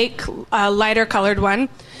guava. opaque, lighter colored one.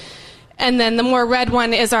 And then the more red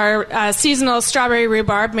one is our seasonal strawberry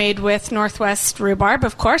rhubarb made with Northwest rhubarb,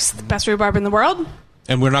 of course, the best rhubarb in the world.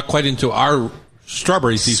 And we're not quite into our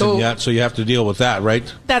strawberry season yet, so you have to deal with that, right?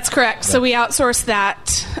 That's correct. So we outsource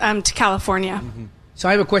that to California. Mm-hmm. So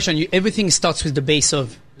I have a question. Everything starts with the base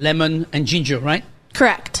of lemon and ginger, right?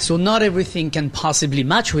 Correct. So not everything can possibly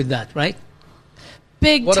match with that, right?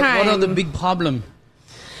 Big time. What are the big problem?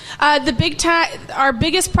 Our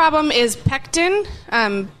biggest problem is pectin.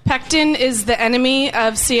 Pectin is the enemy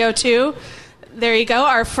of CO2. There you go.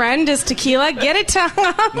 Our friend is tequila. Get it, Tom?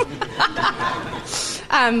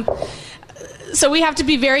 So we have to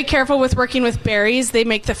be very careful with working with berries. They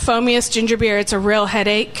make the foamiest ginger beer. It's a real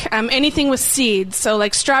headache. Anything with seeds. So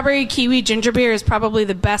like strawberry kiwi ginger beer is probably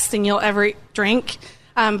the best thing you'll ever drink.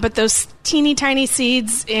 But those teeny tiny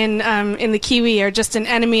seeds in the kiwi are just an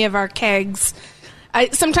enemy of our kegs.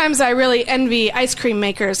 Sometimes I really envy ice cream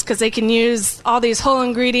makers because they can use all these whole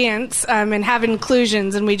ingredients and have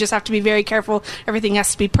inclusions, and we just have to be very careful. Everything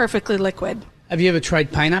has to be perfectly liquid. Have you ever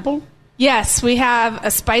tried pineapple? Yes, we have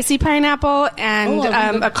a spicy pineapple and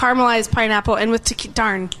a caramelized pineapple, and with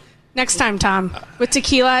darn. Next time, Tom. With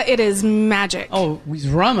tequila, it is magic. Oh, with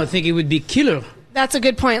rum, I think it would be killer. That's a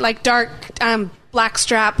good point. Like dark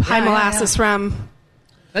blackstrap, high molasses rum.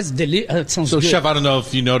 That sounds So, good. Chef, I don't know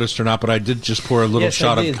if you noticed or not, but I did just pour a little Yes,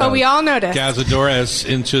 shot I of did. We all noticed. Cazadores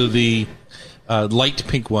into the light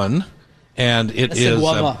pink one, and it That's is the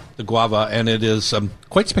guava. the guava, and it is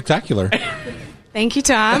quite spectacular. Thank you,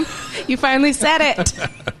 Tom. You finally said it.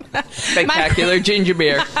 Spectacular ginger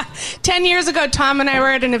beer. 10 years ago, Tom and I were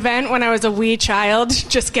at an event when I was a wee child,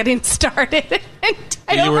 just getting started. And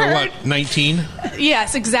I You were, overheard- what, 19?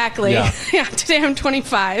 Yes, exactly. Yeah. Yeah, today I'm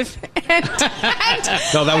 25. And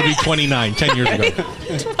No, that would be 29, 10 years ago.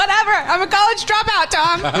 whatever. I'm a college dropout,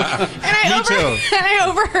 Tom. And too. And I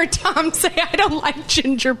overheard Tom say, I don't like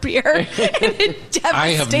ginger beer. And it devastated I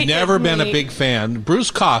have never been a me. big fan.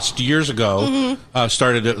 Bruce Cost, years ago,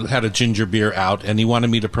 had a ginger beer out, and he wanted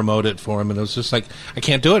me to promote it for him, and it was just like, I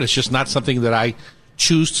can't do it. It's just not something that I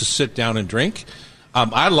choose to sit down and drink.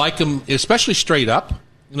 I like them, especially straight up,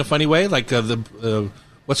 in a funny way, like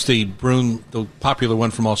what's the Brune, the popular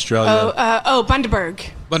one from Australia? Bundaberg.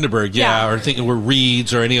 Bundaberg, yeah, Yeah. or thinking we're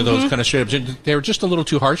Reeds or any of those kind of straight up. They were just a little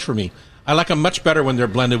too harsh for me. I like them much better when they're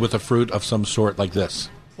blended with a fruit of some sort like this.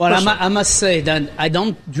 Well, I must say that I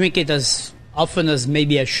don't drink it as often as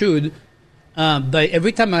maybe I should, but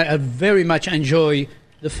every time I very much enjoy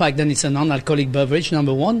the fact that it's a non-alcoholic beverage,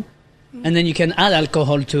 number one, and then you can add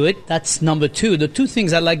alcohol to it. That's number two. The two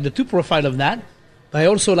things I like, the two profile of that, but I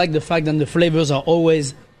also like the fact that the flavors are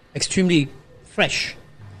always extremely fresh.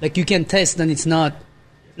 Like you can taste that it's not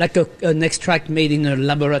like an extract made in a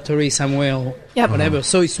laboratory somewhere or whatever.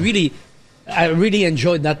 So it's really, I really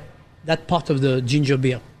enjoyed that part of the ginger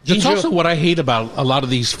beer. That's also what I hate about a lot of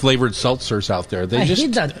these flavored seltzers out there. They I just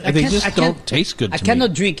hate that. they just don't taste good to I cannot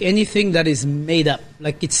me. drink anything that is made up,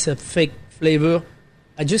 like it's a fake flavor.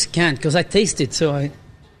 I just can't because I taste it, so I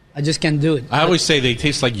just can't do it. I always say they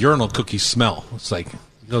taste like urinal cookies smell. It's like,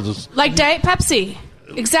 Like Diet Pepsi.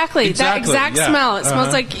 Exactly. That Exactly, exact yeah. smell. It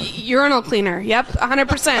smells like urinal cleaner. Yep,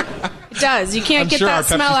 100%. It does. You can't I'm get sure that our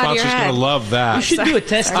Pepsi smell out of your sponsor's head. going to love that. You should do a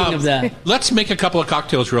testing of that. Let's make a couple of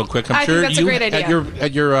cocktails real quick. I'm I sure think that's a you great idea.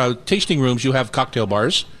 at your tasting rooms you have cocktail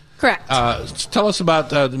bars. Correct. Tell us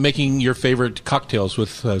about making your favorite cocktails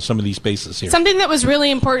with some of these bases here. Something that was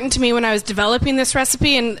really important to me when I was developing this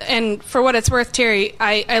recipe, and for what it's worth, Terry,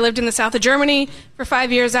 I lived in the south of Germany for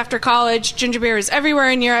 5 years after college. Ginger beer was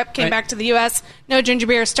everywhere in Europe, came back to the U.S., no ginger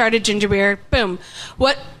beer, started ginger beer, boom.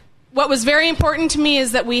 What was very important to me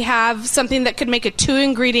is that we have something that could make a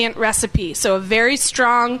 2-ingredient recipe. So a very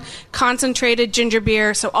strong, concentrated ginger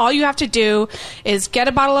beer. So all you have to do is get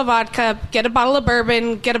a bottle of vodka, get a bottle of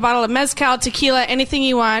bourbon, get a bottle of mezcal, tequila, anything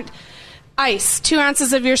you want, ice, 2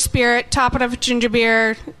 ounces of your spirit, top it up with ginger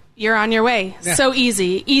beer, you're on your way. Yeah. So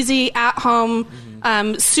easy. Easy, at home,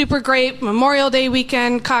 super great Memorial Day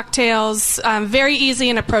weekend cocktails, very easy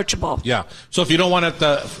and approachable. Yeah. So if you don't want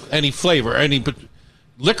any flavor, any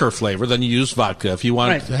liquor flavor, then you use vodka. If you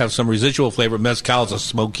want to have some residual flavor, mezcal is a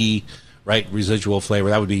smoky, residual flavor.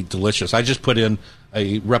 That would be delicious. I just put in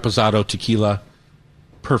a reposado tequila.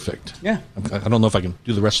 Perfect. Yeah. I don't know if I can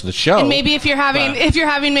do the rest of the show. And maybe if you're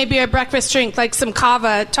having maybe a breakfast drink like some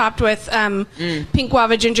kava topped with pink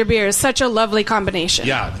guava ginger beer is such a lovely combination.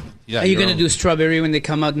 Yeah. Are you going to do strawberry when they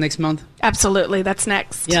come out next month? Absolutely, that's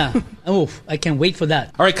next. Yeah. Oh, I can't wait for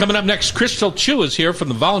that. All right, coming up next, Crystal Chu is here from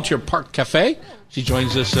the Volunteer Park Cafe. She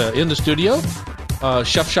joins us in the studio.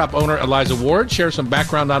 Chef Shop owner Eliza Ward shares some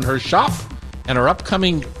background on her shop and her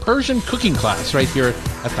upcoming Persian cooking class right here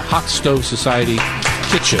at the Hot Stove Society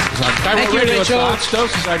kitchen. It's on Cairo Thank you, Radio. It's the Rachel. Hot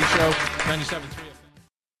Stove Society show, 97.3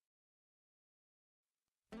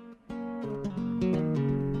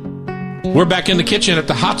 FM. We're back in the kitchen at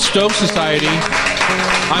the Hot Stove Society.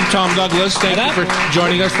 I'm Tom Douglas. Thank you for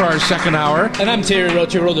joining us for our second hour. And I'm Terry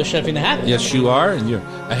Rochero, the chef in the hat. Yes, you are, and you're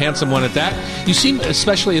a handsome one at that. You seem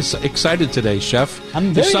especially excited today, Chef.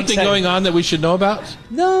 I'm very There's something excited. going on that we should know about?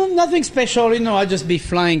 No, nothing special. I'll just be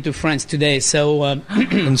flying to France today. So,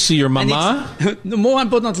 And see your mama more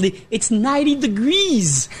importantly, it's 90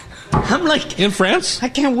 degrees. I'm like, in France? I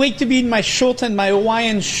can't wait to be in my short and my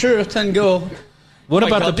Hawaiian shirt and go. What "Oh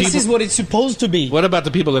my about God, the this people? is what it's supposed to be. What about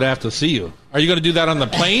the people that have to see you? Are you going to do that on the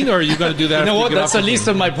plane, or are you going to do that? You know after what? get That's off the the least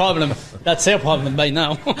plane? of my problem. That's their problem by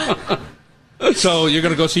now. So you're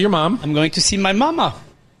going to go see your mom? I'm going to see my mama.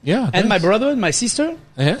 Yeah. And my nice. brother and my sister.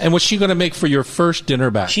 Yeah. And what's she going to make for your first dinner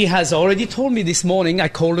back? She has already told me this morning. I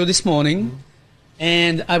called her this morning,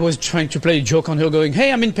 and I was trying to play a joke on her, going,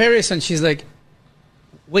 "Hey, I'm in Paris," and she's like,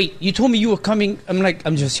 "Wait, you told me you were coming." I'm like,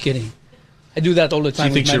 "I'm just kidding." I do that all the time.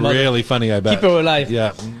 She thinks with my you're mother. really funny, I bet. Keep her alive.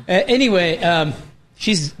 Yeah. Anyway,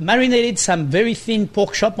 she's marinated some very thin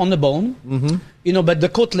pork chop on the bone, but the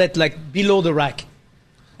cutlet like below the rack,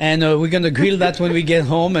 and we're gonna grill that when we get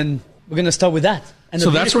home, and we're gonna start with that. And So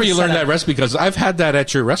a that's where you beautiful learned that salad. recipe, because I've had that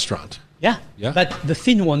at your restaurant. Yeah. Yeah. But the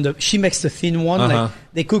thin one, she makes the thin one. Uh-huh. Like,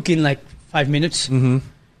 they cook in like 5 minutes. Mm-hmm.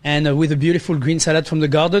 And with a beautiful green salad from the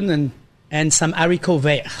garden and some haricot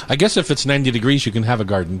vert. I guess if it's 90 degrees, you can have a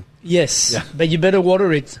garden. Yes. Yeah. But you better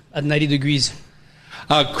water it at 90 degrees.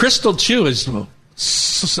 Crystal Chu is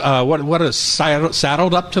saddled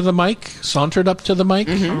up to the mic, sauntered up to the mic,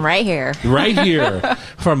 I'm right here. right here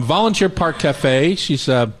from Volunteer Park Cafe. She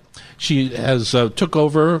has took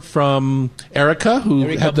over from Erica, who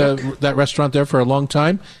Erica had that restaurant there for a long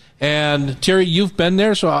time. And Terry, you've been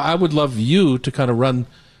there, so I would love you to kind of run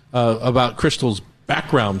about Crystal's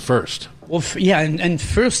background first. Well, and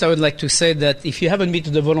first I would like to say that if you haven't been to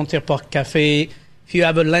the Volunteer Park Cafe, if you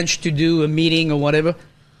have a lunch to do, a meeting or whatever,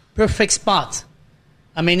 perfect spot.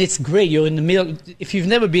 I mean, it's great. You're in the middle. If you've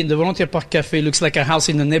never been, the Volunteer Park Cafe looks like a house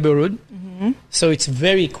in the neighborhood. Mm-hmm. So it's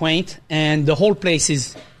very quaint, and the whole place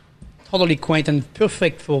is totally quaint and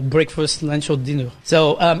perfect for breakfast, lunch, or dinner.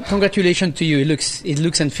 So congratulations to you. It looks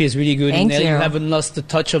and feels really good. Thank and you. You haven't lost the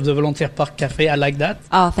touch of the Volunteer Park Cafe. I like that.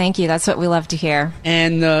 Oh, thank you. That's what we love to hear.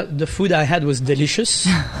 And the food I had was delicious.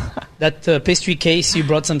 That pastry case, you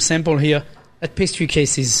brought some sample here. That pastry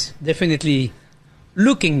case is definitely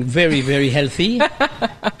looking very, very healthy.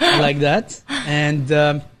 I like that. And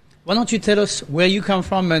why don't you tell us where you come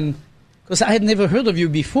from? And because I had never heard of you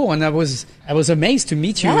before, and I was amazed to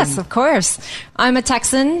meet you. Yes, of course. I'm a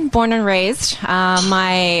Texan, born and raised.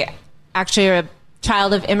 Actually a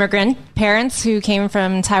child of immigrant parents who came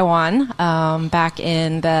from Taiwan back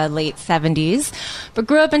in the late 70s, but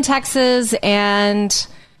grew up in Texas and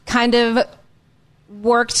kind of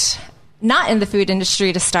worked not in the food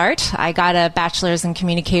industry to start. I got a bachelor's in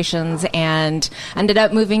communications and ended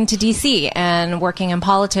up moving to DC and working in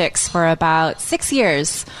politics for about 6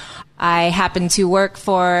 years. I happened to work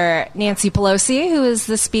for Nancy Pelosi, who was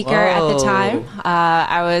the speaker at the time.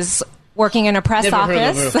 I was working in a press Never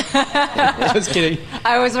office. heard of her. Just kidding.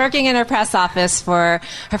 I was working in her press office for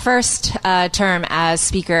her first term as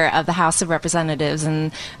Speaker of the House of Representatives,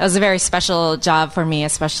 and it was a very special job for me,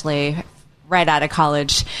 especially right out of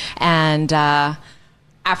college. And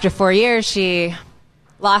after 4 years, she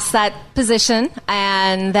lost that position,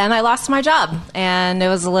 and then I lost my job. And it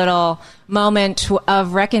was a little moment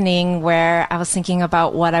of reckoning where I was thinking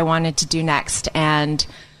about what I wanted to do next. And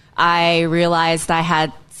I realized I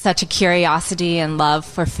had such a curiosity and love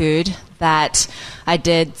for food that I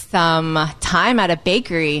did some time at a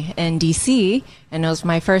bakery in DC, and it was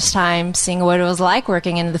my first time seeing what it was like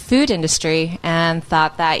working in the food industry, and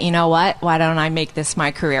thought that, you know what, why don't I make this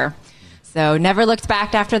my career? So never looked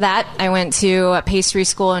back after that. I went to a pastry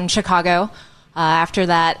school in Chicago. After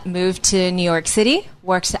that, moved to New York City,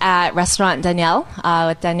 worked at Restaurant Danielle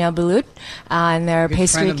with Danielle Bouloud in their Good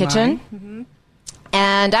pastry friend of kitchen. mine.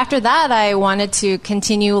 And after that, I wanted to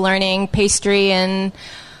continue learning pastry in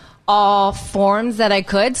all forms that I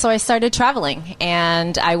could, so I started traveling.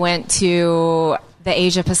 And I went to the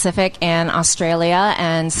Asia Pacific and Australia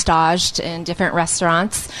and staged in different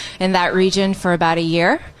restaurants in that region for about a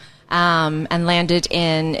year, and landed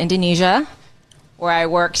in Indonesia, where I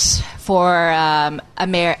worked for an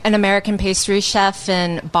American pastry chef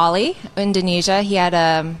in Bali, Indonesia. He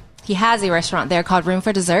has a restaurant there called Room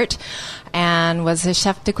for Dessert, and was his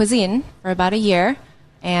chef de cuisine for about a year,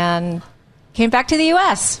 and came back to the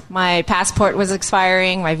U.S. My passport was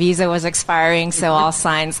expiring, my visa was expiring, so all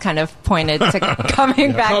signs kind of pointed to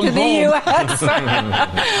coming back to the U.S.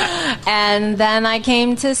 And then I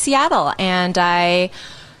came to Seattle, and I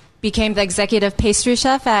became the executive pastry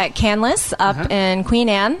chef at Canlis up in Queen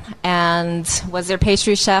Anne, and was their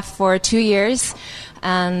pastry chef for 2 years.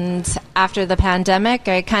 And after the pandemic,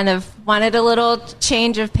 I kind of wanted a little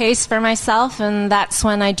change of pace for myself, and that's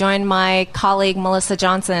when I joined my colleague Melissa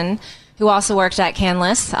Johnson, who also worked at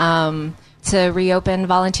Canlis, to reopen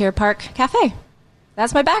Volunteer Park Cafe.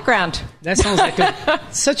 That's my background. That sounds like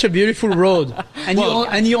such a beautiful road.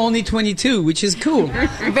 And you're only 22, which is cool.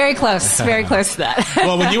 Very close to that.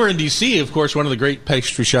 Well, when you were in D.C., of course, one of the great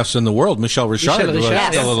pastry chefs in the world, Michel Richard, Michel was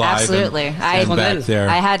Richard. still alive. Absolutely. And back there.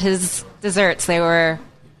 I had his desserts. They were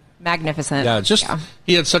magnificent.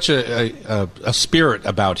 He had such a spirit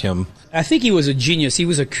about him. I think he was a genius. He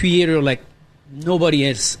was a creator like nobody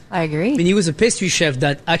else. I agree. I mean, he was a pastry chef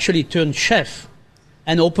that actually turned chef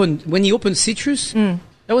and when he opened Citrus, that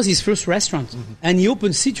was his first restaurant. And he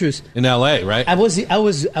opened Citrus. In L.A., right? I was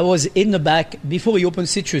in the back before he opened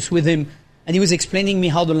Citrus with him, and he was explaining me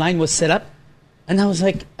how the line was set up. And I was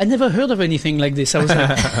like, I never heard of anything like this. I was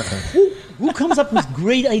like, who comes up with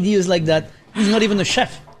great ideas like that? He's not even a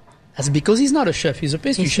chef. That's because he's not a chef. He's a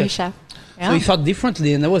pastry chef. Yeah. So he thought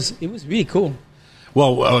differently, and it was really cool.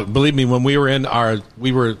 Well, believe me, when we were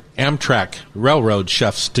we were Amtrak railroad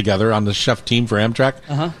chefs together on the chef team for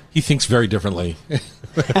Amtrak. He thinks very differently.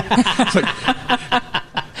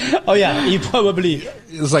 Oh yeah, he probably.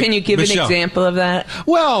 Like, Can you give Michelle. an example of that?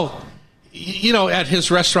 Well, at his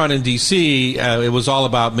restaurant in D.C., it was all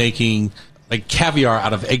about making like caviar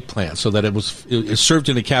out of eggplant, so that it was served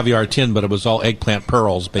in a caviar tin, but it was all eggplant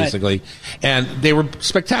pearls, basically. Right. And they were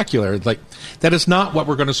spectacular. Like, that is not what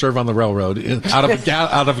we're going to serve on the railroad out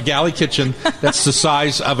of a galley kitchen that's the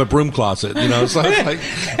size of a broom closet. So it's like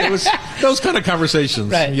it was those kind of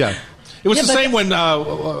conversations. Right. Yeah, it was the same when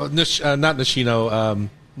not Nishino.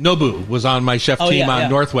 Nobu was on my chef team on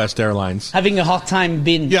Northwest Airlines. Having a hard time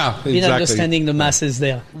being understanding the masses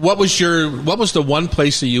there. What was the one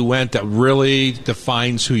place that you went that really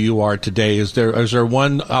defines who you are today? Is there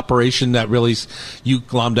one operation that really you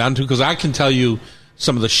glommed down to? Because I can tell you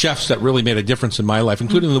some of the chefs that really made a difference in my life,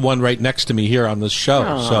 including the one right next to me here on this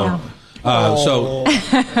show.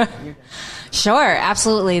 Sure,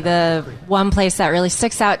 absolutely. The one place that really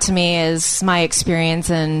sticks out to me is my experience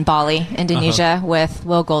in Bali, Indonesia, with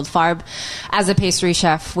Will Goldfarb. As a pastry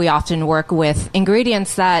chef, we often work with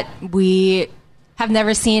ingredients that we have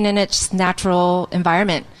never seen in its natural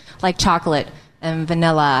environment, like chocolate and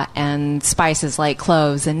vanilla and spices like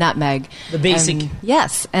cloves and nutmeg. The basic.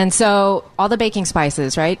 Yes. And so all the baking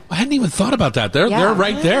spices, right? I hadn't even thought about that. They're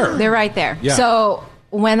right there. They're right there. Yeah. So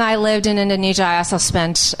when I lived in Indonesia, I also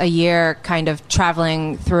spent a year kind of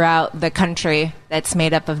traveling throughout the country that's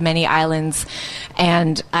made up of many islands,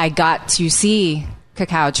 and I got to see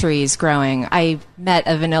cacao trees growing. I met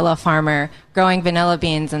a vanilla farmer growing vanilla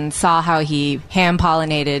beans and saw how he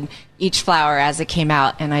hand-pollinated each flower as it came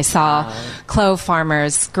out, and I saw clove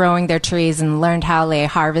farmers growing their trees and learned how they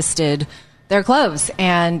harvested their cloves.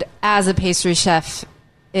 And as a pastry chef,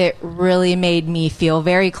 it really made me feel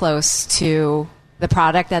very close to the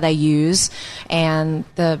product that I use and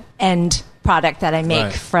the end product that I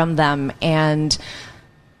make from them. And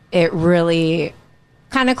it really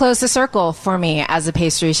kind of closed the circle for me as a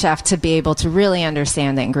pastry chef to be able to really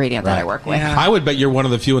understand the ingredient that I work with. I would bet you're one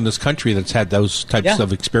of the few in this country that's had those types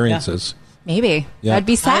of experiences. Maybe. That'd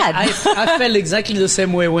be sad. I felt exactly the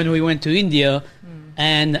same way when we went to India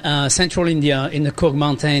and central India in the Coorg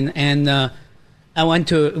Mountain, and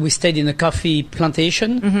we stayed in a coffee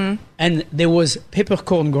plantation, and there was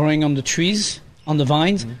peppercorn growing on the trees, on the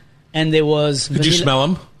vines, and there was Did you smell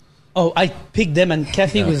them? Oh, I picked them, and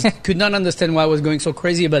Kathy could not understand why I was going so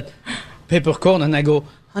crazy about peppercorn, and I go,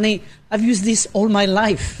 honey, I've used this all my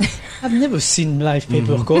life. I've never seen live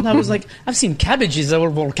peppercorn. I was like, I've seen cabbages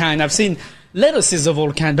of all kinds, I've seen lettuces of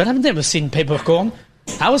all kinds, but I've never seen peppercorn.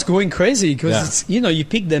 I was going crazy because, you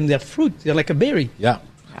pick them, they're fruit, they're like a berry. Yeah.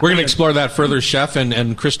 We're going to explore that further, Chef,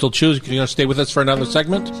 and Crystal Chu. You going to stay with us for another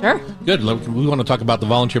segment? Sure. Good. We want to talk about the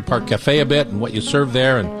Volunteer Park Cafe a bit and what you serve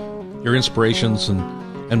there and your inspirations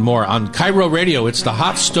and more. On Cairo Radio, it's the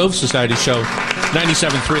Hot Stove Society Show,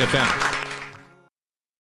 97.3 FM.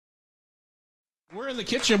 We're in the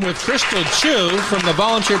kitchen with Crystal Chu from the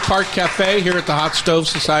Volunteer Park Cafe here at the Hot Stove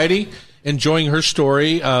Society, enjoying her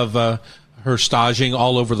story of her staging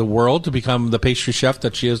all over the world to become the pastry chef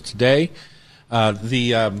that she is today.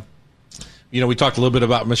 We talked a little bit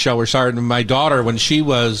about Michelle Richard and my daughter when she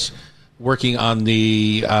was working on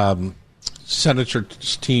the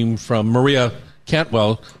senator's team from Maria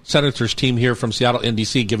Cantwell, senator's team here from Seattle,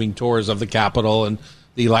 NDC, giving tours of the Capitol and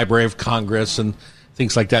the Library of Congress and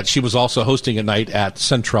things like that. She was also hosting a night at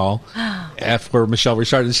Central for Michelle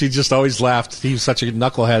Richard, and she just always laughed. He was such a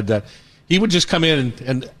knucklehead that he would just come in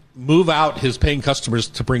and move out his paying customers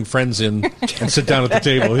to bring friends in and sit down at the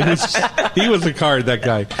table. He was a card, that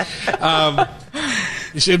guy.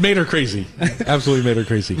 It made her crazy. Absolutely made her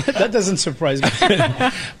crazy. That doesn't surprise me.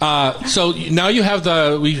 So now you have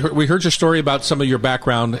we heard your story about some of your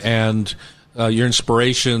background and your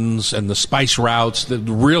inspirations and the spice routes,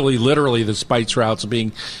 really literally the spice routes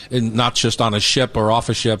being not just on a ship or off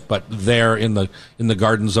a ship, but there in the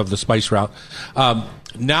gardens of the spice route.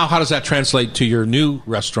 Now, how does that translate to your new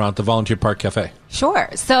restaurant, the Volunteer Park Cafe? Sure.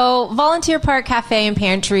 So Volunteer Park Cafe and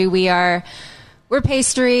Pantry, we're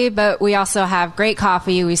pastry, but we also have great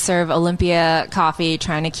coffee. We serve Olympia coffee,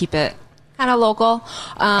 trying to keep it kind of local.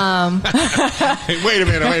 Hey, wait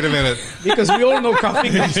a minute. Because we all know coffee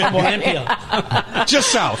comes from Olympia.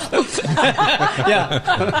 Just south.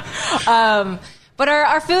 Yeah. But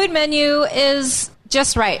our food menu is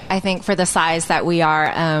just right, I think, for the size that we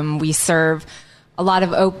are. We serve a lot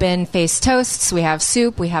of open-faced toasts. We have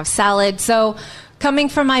soup. We have salad. So coming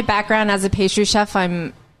from my background as a pastry chef,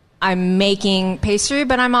 I'm making pastry,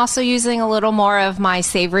 but I'm also using a little more of my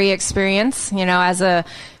savory experience. You know, as a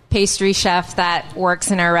pastry chef that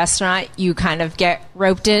works in a restaurant, you kind of get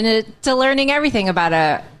roped into learning everything about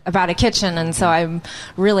a kitchen, and so I'm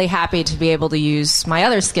really happy to be able to use my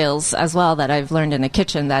other skills as well that I've learned in a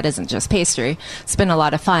kitchen that isn't just pastry. It's been a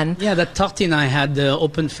lot of fun. Yeah, that tartine I had, the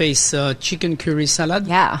open face chicken curry salad.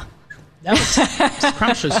 Yeah. That was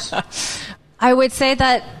scrumptious. I would say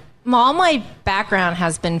that all my background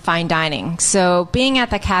has been fine dining. So being at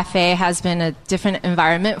the cafe has been a different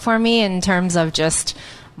environment for me in terms of just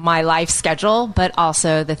my life schedule, but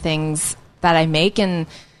also the things that I make. And,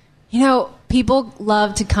 you know, people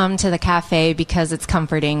love to come to the cafe because it's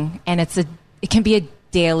comforting, and it can be a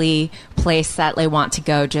daily place that they want to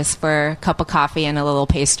go just for a cup of coffee and a little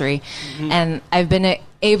pastry. Mm-hmm. And I've been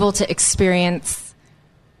able to experience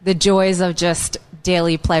the joys of just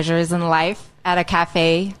daily pleasures in life at a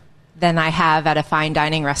cafe than I have at a fine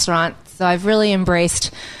dining restaurant. So I've really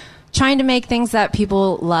embraced trying to make things that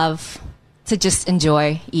people love to just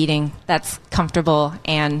enjoy eating, that's comfortable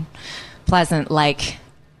and pleasant. Like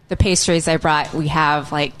the pastries I brought, we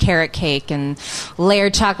have like carrot cake and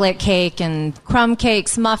layered chocolate cake and crumb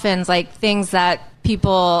cakes, muffins, like things that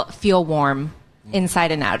people feel warm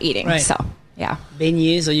inside and out eating. Right. So, yeah.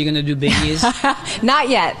 Beignets, are you going to do beignets? Not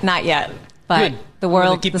yet. But Good. the world...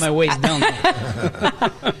 I'm gonna keep my waist down.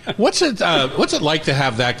 What's it like to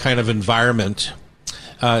have that kind of environment?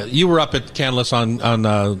 You were up at Canlis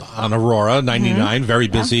on Aurora 99, very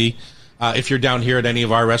busy. If you're down here at any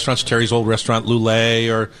of our restaurants, Terry's Old Restaurant,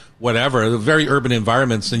 Lulé, or whatever, very urban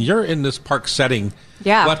environments, and you're in this park setting.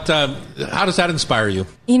 Yeah. But how does that inspire you?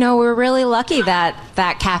 You know, we're really lucky that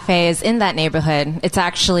that cafe is in that neighborhood. It's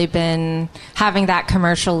actually been, having that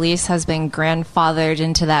commercial lease has been grandfathered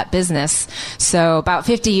into that business. So about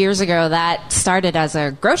 50 years ago, that started as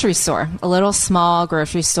a grocery store, a little small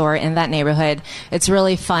grocery store in that neighborhood. It's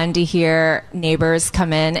really fun to hear neighbors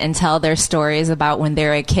come in and tell their stories about when they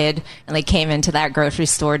were a kid and they came into that grocery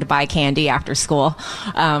store to buy candy after school.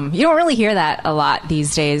 You don't really hear that a lot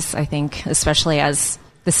these days, I think, especially as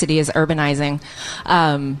the city is urbanizing.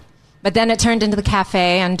 But then it turned into the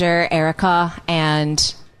cafe under Erica,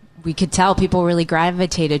 and we could tell people really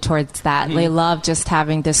gravitated towards that. Mm-hmm. They love just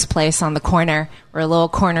having this place on the corner. We're a little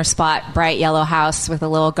corner spot, bright yellow house with a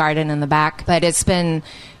little garden in the back. But it's been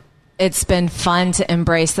fun to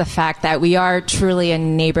embrace the fact that we are truly a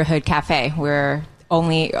neighborhood cafe. We're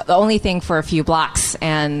the only thing for a few blocks.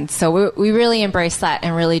 And so we really embrace that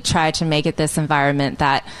and really try to make it this environment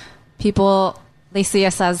that people, they see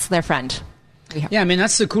us as their friend. Yeah, I mean,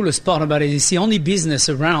 that's the coolest part about it. It's the only business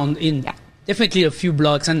around in definitely a few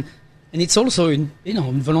blocks. And it's also in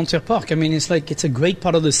Volunteer Park. I mean, it's like, it's a great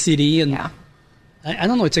part of the city. And I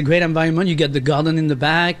don't know, it's a great environment. You get the garden in the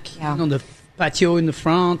back, the patio in the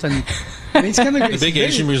front. And I mean, it's kind of the big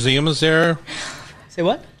Asian museum is there. Say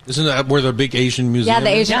what? Isn't that where the big Asian museum is? Yeah,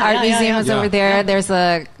 the Asian Art Museum is over there. Yeah. There's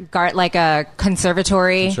a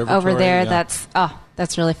conservatory over there. Yeah.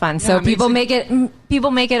 That's really fun. So people make it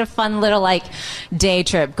a fun little like day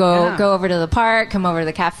trip. Go over to the park, come over to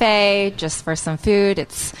the cafe just for some food.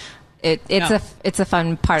 It's a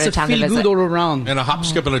fun part of town to visit. It's a feel good all around. And a hop,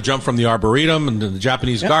 skip, and a jump from the Arboretum and the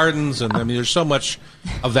Japanese gardens. And I mean, there's so much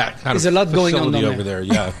of that kind there's of a lot facility going on over there.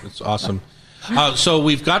 Yeah, it's awesome. So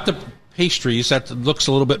we've got the pastries. That looks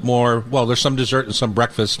a little bit more, well, there's some dessert and some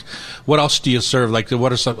breakfast. What else do you serve? Like,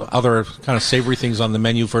 what are some other kind of savory things on the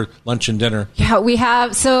menu for lunch and dinner? Yeah, we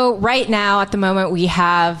have, so right now at the moment we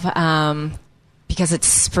have, because it's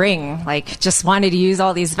spring, like just wanted to use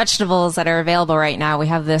all these vegetables that are available right now. We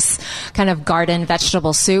have this kind of garden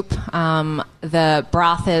vegetable soup. The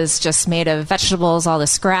broth is just made of vegetables, all the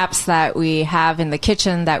scraps that we have in the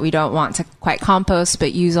kitchen that we don't want to quite compost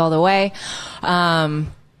but use all the way.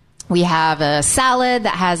 We have a salad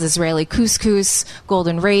that has Israeli couscous,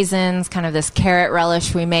 golden raisins, kind of this carrot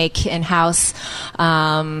relish we make in-house,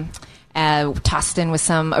 tossed in with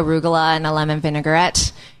some arugula and a lemon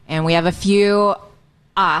vinaigrette. And we have a few...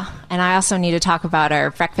 and I also need to talk about our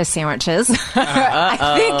breakfast sandwiches.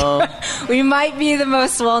 I think we might be the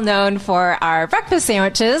most well-known for our breakfast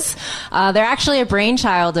sandwiches. They're actually a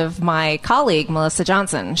brainchild of my colleague, Melissa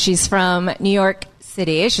Johnson. She's from New York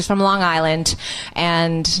City. She's from Long Island.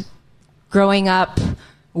 And growing up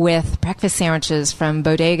with breakfast sandwiches from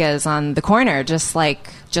bodegas on the corner, just like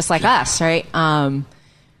us, right?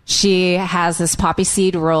 She has this poppy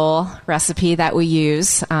seed roll recipe that we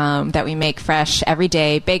use, that we make fresh every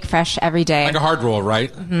day, bake fresh every day. Like a hard roll,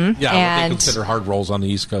 right? Mm-hmm. Yeah, what they consider hard rolls on the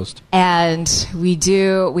East Coast. And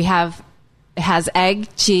it has egg,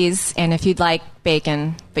 cheese, and if you'd like,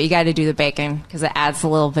 bacon, but you got to do the bacon because it adds a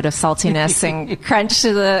little bit of saltiness and crunch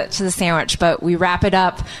to the sandwich. But we wrap it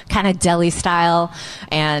up kind of deli style.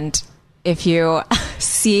 And if you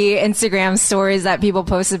see Instagram stories that people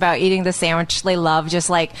post about eating the sandwich, they love just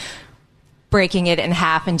like breaking it in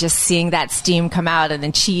half and just seeing that steam come out and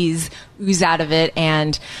then cheese ooze out of it.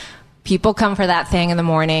 And people come for that thing in the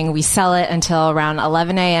morning. We sell it until around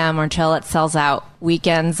 11 a.m. or until it sells out.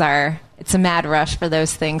 Weekends it's a mad rush for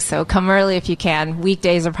those things. So come early if you can.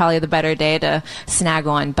 Weekdays are probably the better day to snag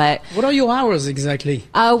one. But what are your hours exactly?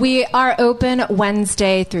 We are open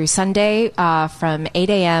Wednesday through Sunday from 8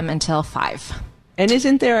 a.m. until 5. And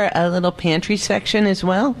isn't there a little pantry section as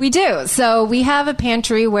well? We do. So we have a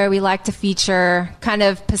pantry where we like to feature kind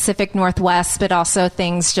of Pacific Northwest, but also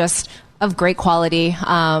things just of great quality.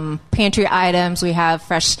 Pantry items. We have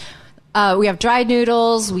fresh... we have dried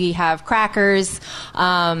noodles, we have crackers,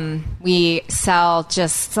 we sell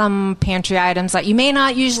just some pantry items that you may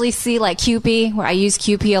not usually see, like Kewpie, where I use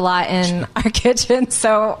Kewpie a lot in our kitchen,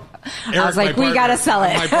 so Eric, I was like, we got to sell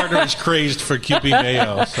it. My partner is crazed for Kewpie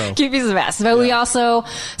mayo. So. Kewpie's the best. But we also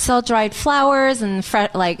sell dried flowers and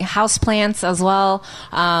like house plants as well,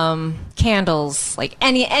 candles, like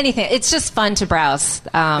anything. It's just fun to browse.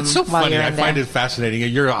 It's so funny. I find it fascinating.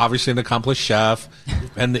 You're obviously an accomplished chef.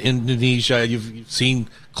 And in Indonesia, you've seen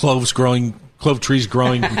clove trees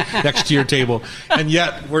growing next to your table, and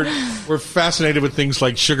yet we're fascinated with things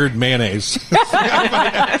like sugared mayonnaise.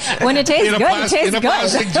 When it tastes good, it tastes good. In a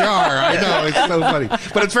plastic jar. I know, it's so funny.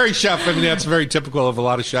 But it's very chef. I mean, that's very typical of a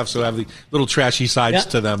lot of chefs who have the little trashy sides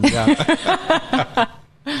to them. Yeah.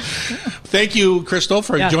 Thank you, Crystal,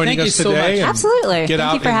 for joining us today. So Absolutely. Get Thank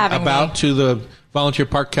out you for having about me. to the Volunteer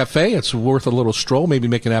Park Cafe. It's worth a little stroll, maybe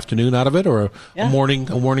make an afternoon out of it or a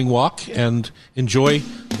morning walk and enjoy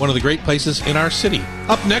one of the great places in our city.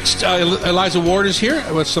 Up next, Eliza Ward is here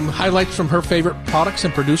with some highlights from her favorite products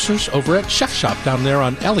and producers over at Chef Shop down there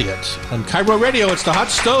on Elliott. On Cairo Radio, it's the Hot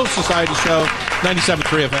Stove Society Show,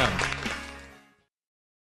 97.3 FM.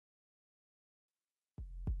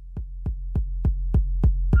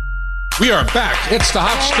 We are back. It's the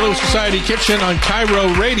Hot Stove Society Kitchen on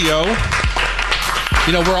Cairo Radio.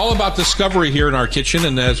 You know, we're all about discovery here in our kitchen,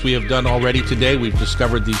 and as we have done already today, we've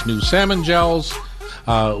discovered these new salmon gels.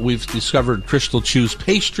 We've discovered Crystal Chew's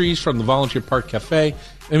pastries from the Volunteer Park Cafe.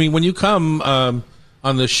 I mean, when you come on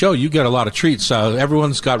the show, you get a lot of treats.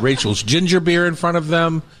 Everyone's got Rachel's ginger beer in front of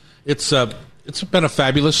them. It's been a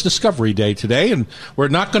fabulous discovery day today, and we're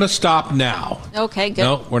not going to stop now. Okay, good.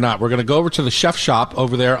 No, we're not. We're going to go over to the Chef Shop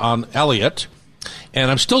over there on Elliott, and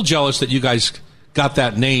I'm still jealous that you guys got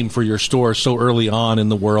that name for your store so early on in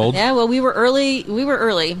the world. Yeah, well, we were early. You were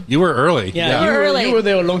early. Yeah, you were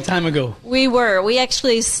there a long time ago. We were. We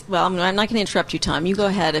actually, well, I'm not going to interrupt you, Tom. You go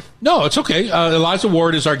ahead. No, it's okay. Eliza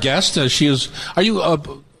Ward is our guest. She is, are you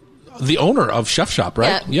the owner of Chef Shop,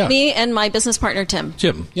 right? Yeah, me and my business partner, Tim.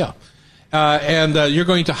 Yeah. And you're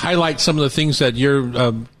going to highlight some of the things that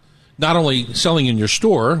you're not only selling in your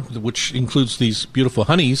store, which includes these beautiful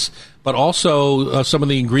honeys, but also some of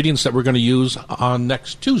the ingredients that we're going to use on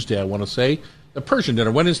next Tuesday, I want to say, the Persian dinner.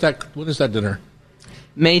 When is that dinner?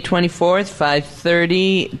 May 24th,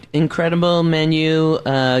 5:30. Incredible menu,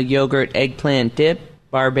 yogurt, eggplant dip,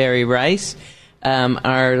 barberry rice,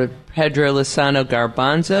 our Pedro Lozano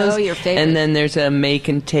garbanzos. Oh, your favorite. And then there's a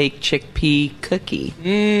make-and-take chickpea cookie.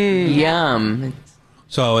 Yum.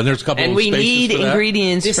 So, and there's a couple and of we spaces need for that.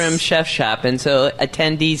 ingredients from Chef Shop, and so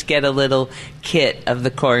attendees get a little kit of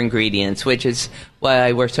the core ingredients, which is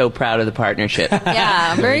why we're so proud of the partnership. Yeah,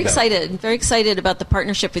 I'm very excited about the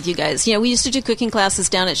partnership with you guys. You know, we used to do cooking classes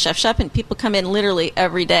down at Chef Shop, and people come in literally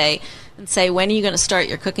every day and say, when are you going to start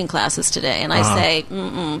your cooking classes today? And I say,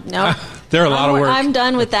 no. They're a lot of work. I'm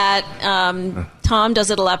done with that. Tom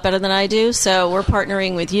does it a lot better than I do, so we're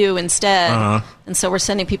partnering with you instead. And so we're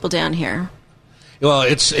sending people down here. Well,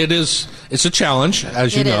 it's a challenge,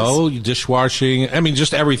 as you know, dishwashing. I mean,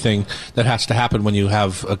 just everything that has to happen when you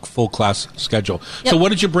have a full class schedule. Yep. So what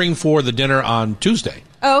did you bring for the dinner on Tuesday?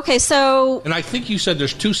 Oh, okay, so... And I think you said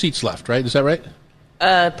there's 2 seats left, right? Is that right?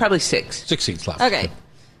 Probably 6. 6 seats left. Okay.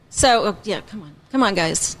 So, come on,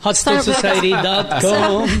 guys.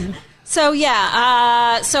 HotStoveSociety.com. So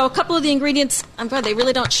a couple of the ingredients, I'm glad they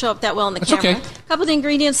really don't show up that well in the camera. Okay. A couple of the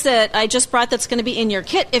ingredients that I just brought that's going to be in your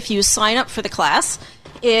kit if you sign up for the class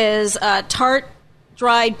is tart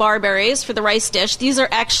dried barberries for the rice dish. These are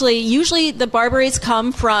actually, usually the barberries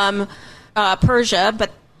come from Persia, but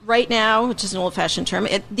right now, which is an old-fashioned term,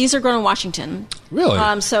 these are grown in Washington.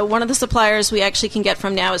 Really? So one of the suppliers we actually can get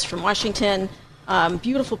from now is from Washington.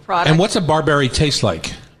 Beautiful product. And what's a barberry taste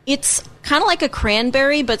like? It's kind of like a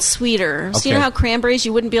cranberry, but sweeter. So you know how cranberries,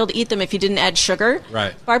 you wouldn't be able to eat them if you didn't add sugar?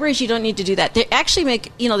 Right. Barberries, you don't need to do that. They actually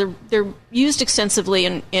make, they're used extensively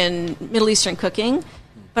in Middle Eastern cooking,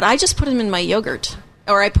 but I just put them in my yogurt,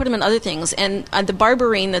 or I put them in other things. And the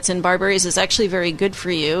barberine that's in barberries is actually very good for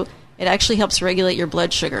you. It actually helps regulate your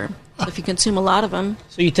blood sugar. So if you consume a lot of them.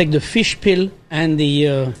 So you take the fish pill and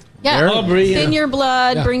the barberry. Thin your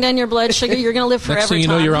blood, bring down your blood sugar. You're going to live forever. Next thing you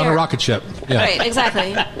know, you're on a rocket ship. Yeah. Right,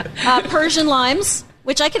 exactly. Persian limes,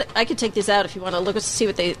 which I could take these out if you want to see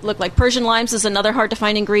what they look like. Persian limes is another hard to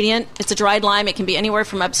find ingredient. It's a dried lime. It can be anywhere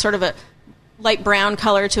from a sort of a light brown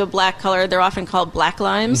color to a black color. They're often called black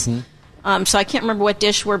limes. So I can't remember what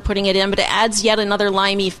dish we're putting it in, but it adds yet another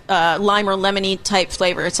lime or lemony type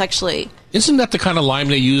flavor. It's actually... Isn't that the kind of lime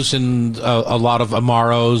they use in a lot of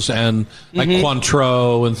Amaros and like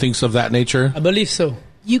Cointreau and things of that nature? I believe so.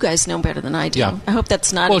 You guys know better than I do. Yeah. I hope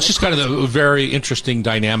that's not... Well, it's just kind of a very interesting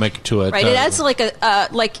dynamic to it. Right. It adds like a...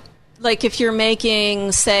 like if you're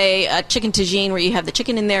making, say, a chicken tagine where you have the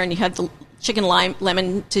chicken in there and you have the chicken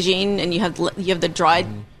lemon tagine and you have the dried...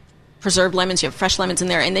 preserved lemons, you have fresh lemons in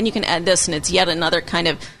there, and then you can add this, and it's yet another kind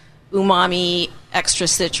of umami, extra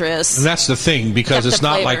citrus. And that's the thing, because it's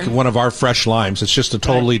not like one of our fresh limes. It's just a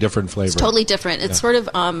totally different flavor. It's totally different. It's sort of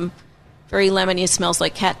very lemony. It smells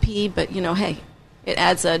like cat pee, but, hey, it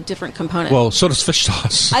adds a different component. Well, so does fish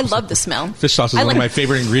sauce. I love the smell. Fish sauce is one of my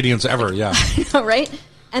favorite ingredients ever, yeah. I know, right?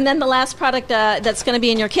 And then the last product that's going to be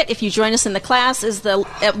in your kit, if you join us in the class, is the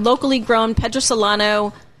locally grown Pedro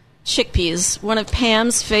Solano chickpeas, one of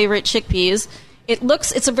Pam's favorite chickpeas.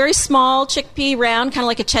 It's a very small chickpea, round, kind of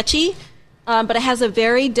like a chechi, but it has a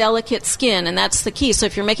very delicate skin, and that's the key. So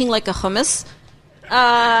if you're making like a hummus,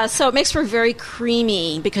 so it makes for very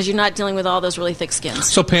creamy because you're not dealing with all those really thick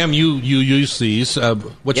skins. So Pam, you use these.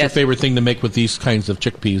 What's your favorite thing to make with these kinds of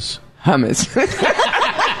chickpeas? Hummus.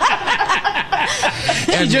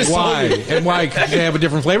 And why? And why? Because they have a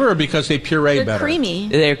different flavor, or because they puree They're better? creamy.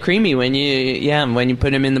 They're creamy when you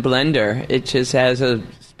put them in the blender. It just has a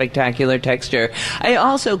spectacular texture. I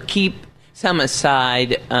also keep some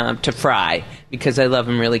aside to fry because I love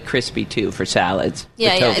them really crispy too for salads.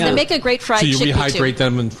 Yeah, and they make a great fried chickpea So you rehydrate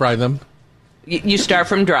them and fry them? You start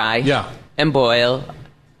from dry. And boil.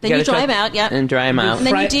 Then you dry them out, and dry them out. And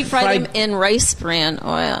then you deep fry them in rice bran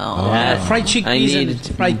oil. Fried chickpeas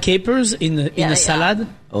and fried capers in the salad.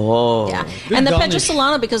 Oh, yeah. Good And the garnish. Pedro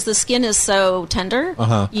Solano, because the skin is so tender,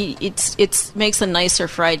 it makes a nicer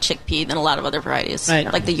fried chickpea than a lot of other varieties,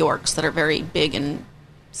 like the Yorks that are very big and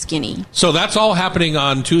skinny. So that's all happening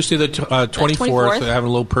on Tuesday the 24th. They're having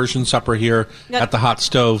a little Persian supper here at the Hot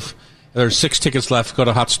Stove. There's 6 tickets left. Go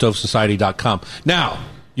to hotstovesociety.com. Now,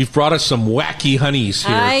 you've brought us some wacky honeys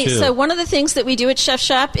here, too. So one of the things that we do at Chef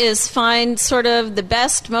Shop is find sort of the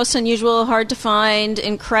best, most unusual, hard to find,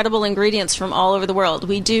 incredible ingredients from all over the world.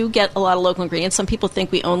 We do get a lot of local ingredients. Some people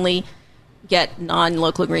think we only get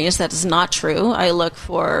non-local ingredients. That is not true. I look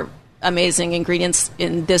for amazing ingredients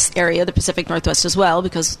in this area, the Pacific Northwest as well,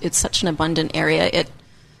 because it's such an abundant area.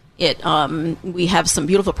 We have some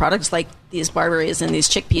beautiful products like these barberries and these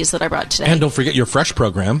chickpeas that I brought today. And don't forget your fresh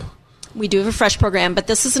program. We do have a fresh program, but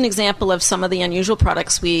this is an example of some of the unusual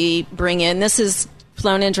products we bring in. This is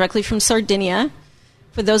flown in directly from Sardinia.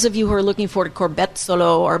 For those of you who are looking for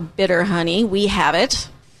corbezzolo or bitter honey, we have it.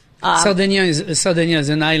 Sardinia is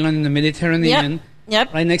an island in the Mediterranean,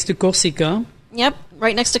 right next to Corsica. Yep,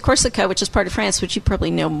 right next to Corsica, which is part of France, which you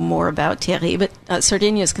probably know more about, Thierry, but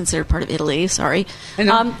Sardinia is considered part of Italy, sorry.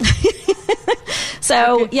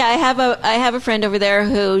 So, I have a friend over there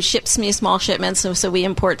who ships me small shipments, so we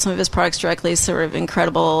import some of his products directly, sort of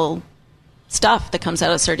incredible stuff that comes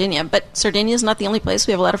out of Sardinia. But Sardinia is not the only place.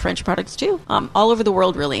 We have a lot of French products, too, all over the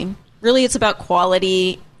world, really. Really, it's about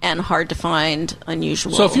quality and hard to find,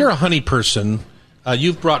 unusual. So if you're a honey person,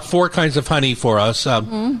 you've brought 4 kinds of honey for us.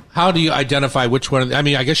 How do you identify which one? I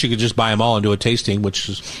mean, I guess you could just buy them all and do a tasting, which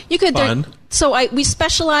is fun. So we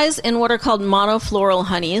specialize in what are called monofloral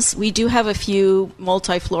honeys. We do have a few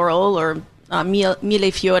multifloral or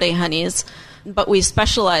millefiore honeys, but we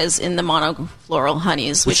specialize in the monofloral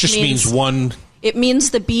honeys. Which just means one... It means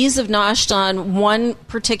the bees have noshed on one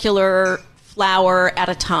particular flower at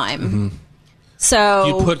a time. Mm-hmm. So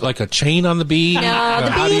you put like a chain on the bee? No,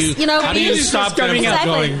 the bees, how do you stop them from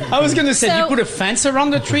going? I was going to say, you put a fence around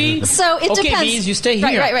the tree? So it depends. Okay, bees, you stay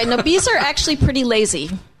here. Right. No, bees are actually pretty lazy.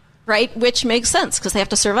 right? Which makes sense because they have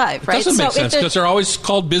to survive, right? Doesn't make sense because they're always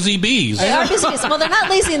called busy bees. They are busy bees. Well, they're not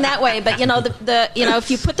lazy in that way, but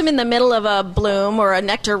if you put them in the middle of a bloom or a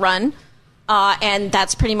nectar run, and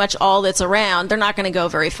that's pretty much all that's around, they're not going to go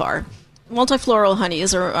very far. Multifloral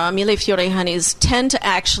honeys or millefiori honeys tend to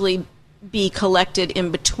actually be collected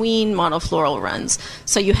in between monofloral runs.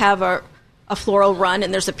 So you have a floral run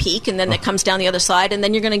and there's a peak, and then it comes down the other side, and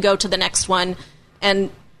then you're going to go to the next one,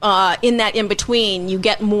 and in that in-between, you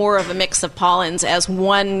get more of a mix of pollens as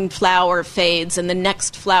one flower fades and the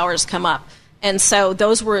next flowers come up. And so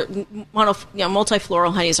those were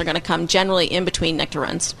multifloral honeys are going to come generally in between nectar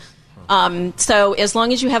runs. So as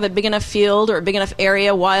long as you have a big enough field or a big enough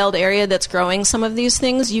area, wild area that's growing some of these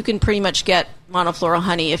things, you can pretty much get monofloral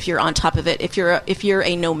honey if you're on top of it, if you're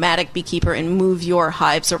a nomadic beekeeper and move your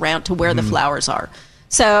hives around to where the flowers are.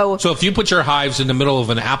 So if you put your hives in the middle of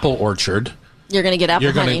an apple orchard, you're going to get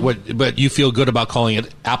apple honey. But you feel good about calling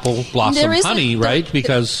it apple blossom honey, right?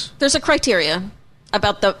 Because there's a criteria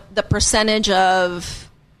about the percentage of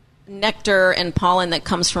nectar and pollen that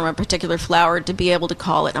comes from a particular flower to be able to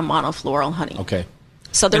call it a monofloral honey. Okay.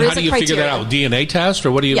 So there is a criteria. How do you figure that out? DNA test,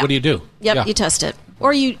 or what do you do? Yep, yeah. You test it.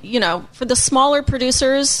 Or for the smaller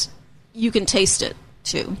producers, you can taste it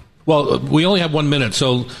too. Well, we only have 1 minute,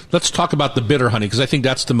 so let's talk about the bitter honey, because I think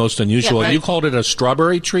that's the most unusual. Yeah, right. You called it a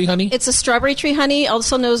strawberry tree honey? It's a strawberry tree honey,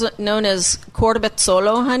 also known as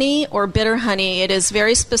corbezzolo honey or bitter honey. It is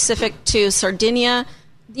very specific to Sardinia.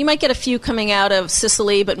 You might get a few coming out of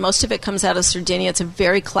Sicily, but most of it comes out of Sardinia. It's a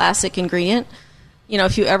very classic ingredient.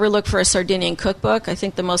 If you ever look for a Sardinian cookbook, I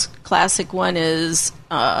think the most classic one is,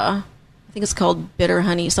 I think it's called bitter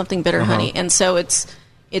honey, something bitter honey. And so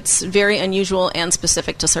it's very unusual and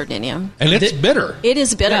specific to Sardinia. And it's bitter. It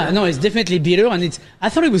is bitter. Yeah, no, it's definitely bitter. And I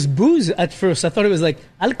thought it was booze at first. I thought it was like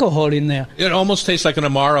alcohol in there. It almost tastes like an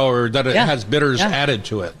Amaro, or that it has bitters added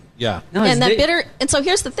to it. Yeah. No, and that bitter. And so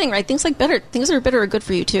here's the thing, right? Things that are bitter are good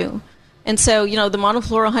for you too. And so, the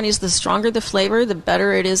monofloral honeys, the stronger the flavor, the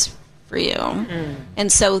better it is for you.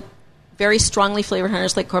 And so very strongly flavored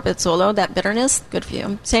honeys like corbezzolo, that bitterness, good for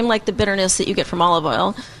you. Same like the bitterness that you get from olive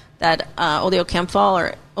oil, that oleocampol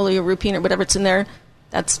or oleorupine or whatever it's in there,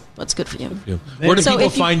 that's what's good for you. Where do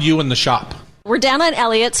people find you in the shop? We're down on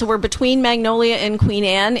Elliott, so we're between Magnolia and Queen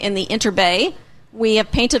Anne in the Interbay. We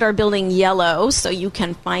have painted our building yellow, so you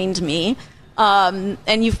can find me. And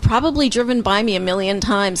you've probably driven by me 1,000,000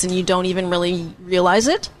 times, and you don't even really realize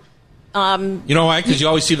it. You know why? Because you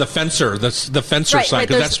always see the fencer, the fencer sign,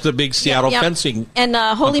 because that's the big Seattle fencing. And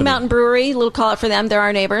Holy company. Mountain Brewery, little call out for them. They're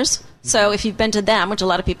our neighbors. So if you've been to them, which a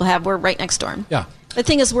lot of people have, we're right next door. Yeah. The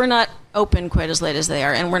thing is, we're not open quite as late as they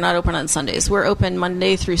are, and we're not open on Sundays. We're open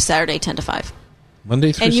Monday through Saturday, 10 to 5.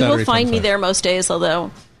 Monday through Saturday, and you will find me there most days,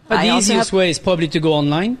 although But the easiest way is probably to go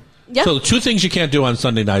online. Yeah. So 2 things you can't do on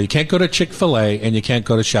Sunday night. You can't go to Chick-fil-A, and you can't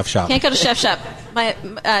go to Chef Shop. Can't go to Chef Shop.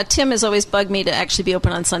 Tim has always bugged me to actually be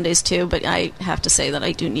open on Sundays, too, but I have to say that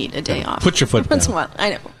I do need a day off. Put your foot down. Once in a while.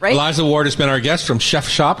 I know, right? Eliza Ward has been our guest from Chef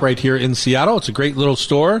Shop right here in Seattle. It's a great little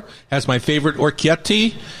store. Has my favorite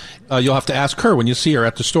orchietti. You'll have to ask her when you see her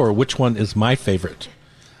at the store which one is my favorite.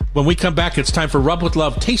 When we come back, it's time for Rub with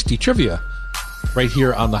Love Tasty Trivia right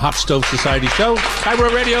here on the Hot Stove Society Show.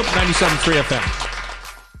 KIRO Radio, 97.3 FM.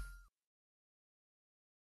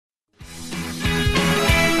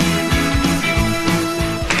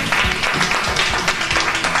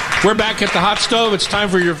 We're back at the Hot Stove. It's time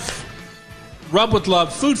for your Rub with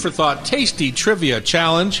Love Food for Thought Tasty Trivia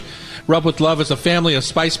Challenge. Rub with Love is a family of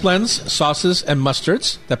spice blends, sauces, and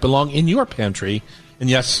mustards that belong in your pantry. And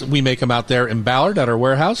yes, we make them out there in Ballard at our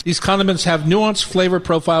warehouse. These condiments have nuanced flavor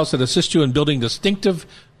profiles that assist you in building distinctive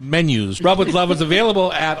menus. Rub with Love is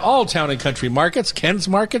available at all town and country markets, Ken's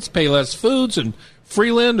Markets, Payless Foods, and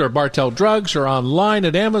Freeland, or Bartell Drugs, or online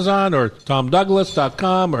at Amazon, or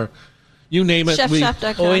TomDouglas.com, or you name it.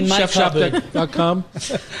 ChefShop.com. ChefShop.com.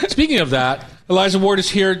 Speaking of that, Eliza Ward is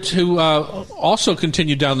here to also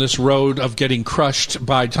continue down this road of getting crushed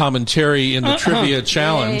by Tom and Terry in the Trivia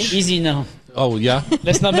Challenge. Easy now. Oh, yeah?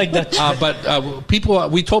 Let's not make that. But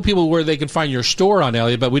we told people where they could find your store on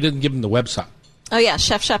Elliott, but we didn't give them the website. Oh, yeah,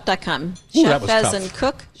 chefshop.com. Ooh, Chef as tough. in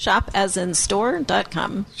cook, shop as in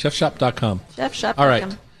store.com. Chefshop.com. Chefshop.com. All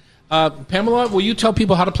right. Pamela, will you tell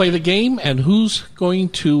people how to play the game and who's going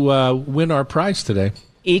to win our prize today?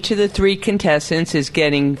 Each of the 3 contestants is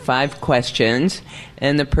getting 5 questions,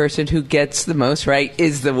 and the person who gets the most right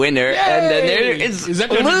is the winner. Yay! And then there is that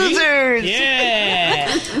gonna be me? losers.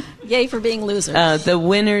 Yeah. Yay for being losers. The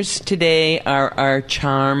winners today are our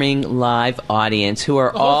charming live audience, who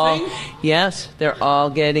are The whole all thing? yes, they're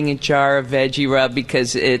all getting a jar of veggie rub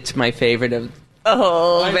because it's my favorite of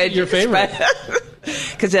Why is it veggie your favorite?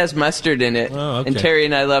 Because it has mustard in it. Oh, okay. And Terry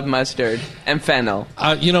and I love mustard. And fennel.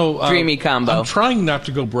 Dreamy combo. I'm trying not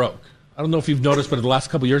to go broke. I don't know if you've noticed, but in the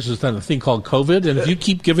last couple of years, there's done a thing called COVID, and if you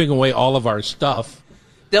keep giving away all of our stuff,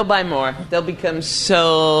 they'll buy more. They'll become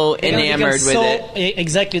so enamored with it.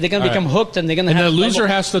 Exactly. They're going to become hooked, and they're going to and have... the loser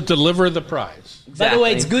has to deliver the prize. Exactly. By the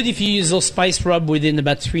way, it's good if you use those spice rub within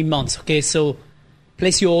about 3 months, okay? So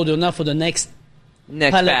place your order now for the next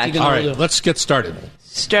palette batch. you're gonna All right, order. let's get started.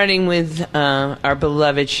 Starting with our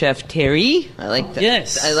beloved chef Terry. I like that.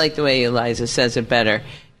 Yes. I like the way Eliza says it better.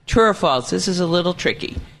 True or false? This is a little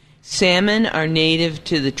tricky. Salmon are native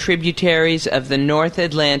to the tributaries of the North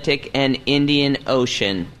Atlantic and Indian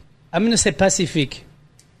Ocean. I'm going to say Pacific.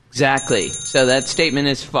 Exactly. So that statement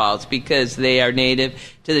is false because they are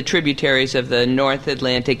native to the tributaries of the North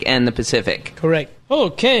Atlantic and the Pacific. Correct.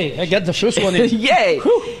 Okay, I got the first one in. Yay!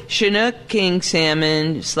 Chinook king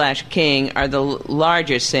salmon / king are the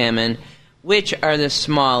largest salmon. Which are the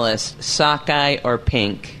smallest, sockeye or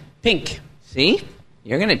pink? Pink. See?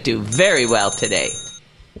 You're going to do very well today.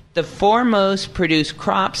 The 4 most produced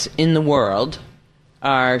crops in the world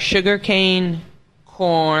are sugarcane,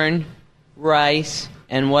 corn, rice,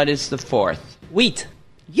 and what is the 4th? Wheat.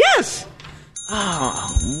 Yes!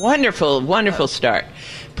 Oh, wonderful, wonderful start.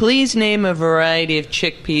 Please name a variety of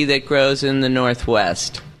chickpea that grows in the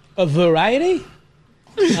Northwest. A variety?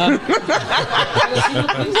 Darn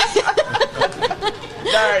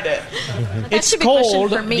it. It's should be a question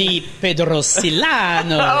called for me. the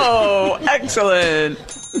Pedrosilano. Oh, excellent.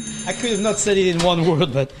 I could have not said it in one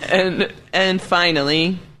word, but... And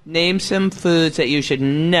finally, name some foods that you should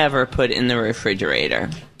never put in the refrigerator.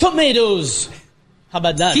 Tomatoes. How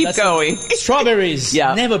about that? Keep going. Strawberries.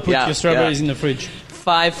 Yeah, Never put yeah, your strawberries yeah. in the fridge.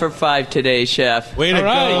 5 for 5 today, Chef. Way to All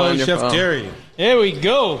right. go, Wonderful. Chef Terry. Here we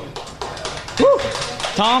go. Woo.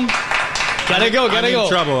 Tom, gotta go.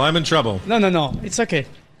 I'm in trouble. No. It's okay.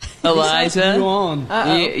 Eliza, Go on.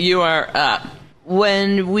 you are up.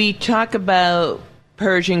 When we talk about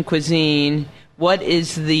Persian cuisine, what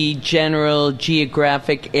is the general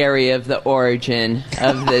geographic area of the origin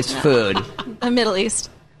of this food? The Middle East.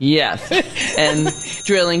 Yes. And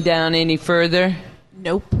drilling down any further?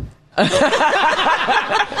 Nope. You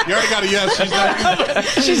already got a yes.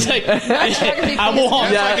 She's like, I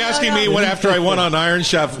won't. That's like asking me what after I won on Iron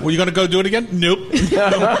Chef. Were you going to go do it again? Nope.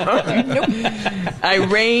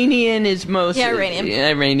 Iranian is most. Yeah, Iranian.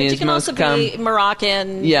 Iranian But you is can most also be common.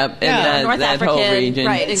 Moroccan. Yep, and North that African. whole region.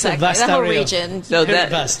 Right, It's a exactly. vast That whole area. region. So Very that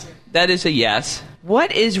vast. that is a yes.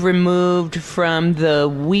 What is removed from the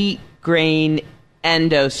wheat grain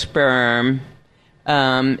endosperm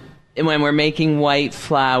when we're making white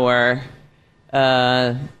flour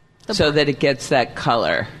so that it gets that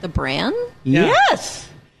color? The bran? Yeah. Yes!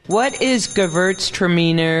 What is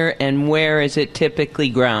Gewürztraminer and where is it typically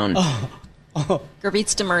grown?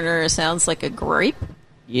 Gewürztraminer sounds like a grape,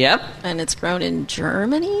 Yep. and it's grown in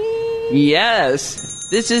Germany. Yes.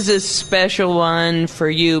 This is a special one for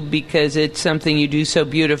you because it's something you do so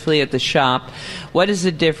beautifully at the shop. What is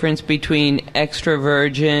the difference between extra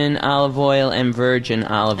virgin olive oil and virgin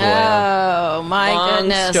olive oil? Oh, my Long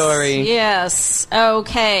goodness. story. Yes.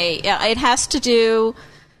 Okay. Yeah, it has to do...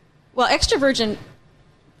 Well, extra virgin,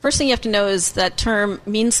 first thing you have to know is that term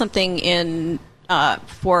means something in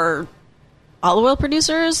for olive oil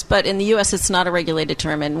producers, but in the U.S. it's not a regulated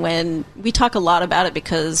term. And when we talk a lot about it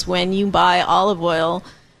because when you buy olive oil,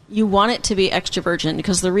 you want it to be extra virgin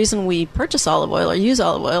because the reason we purchase olive oil or use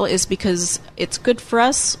olive oil is because it's good for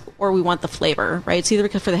us or we want the flavor, right? It's either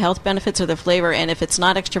because for the health benefits or the flavor, and if it's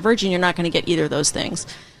not extra virgin, you're not going to get either of those things.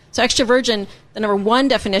 So extra virgin, the number one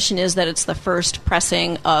definition is that it's the first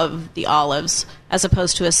pressing of the olives as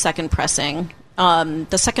opposed to a second pressing.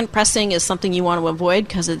 The second pressing is something you want to avoid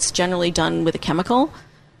because it's generally done with a chemical,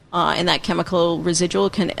 and that chemical residual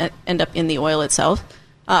can end up in the oil itself.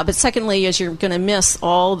 But secondly, is you're going to miss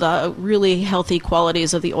all the really healthy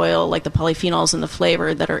qualities of the oil, like the polyphenols and the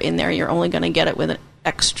flavor that are in there. You're only going to get it with an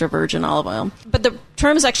extra virgin olive oil. But the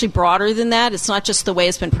term is actually broader than that. It's not just the way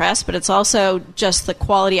it's been pressed, but it's also just the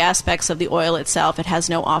quality aspects of the oil itself. It has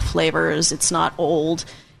no off flavors. It's not old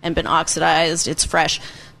and been oxidized. It's fresh.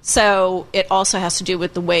 So it also has to do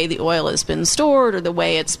with the way the oil has been stored or the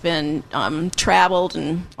way it's been traveled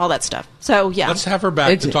and all that stuff. So, yeah. Let's have her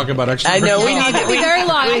back to talk about extra. I know we It need could be very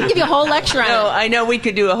long. I can give you a whole lecture on No, it. I know we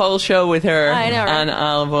could do a whole show with her I know, right? on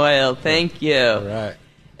olive oil. Thank you. All right.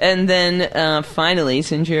 And then finally,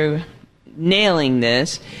 since you're nailing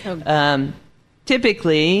this,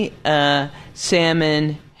 typically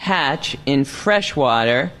salmon hatch in fresh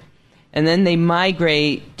water, and then they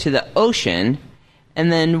migrate to the ocean. And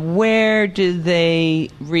then where do they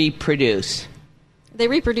reproduce? They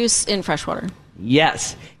reproduce in freshwater.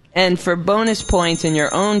 Yes. And for bonus points in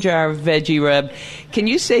your own jar of veggie rub, can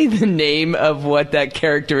you say the name of what that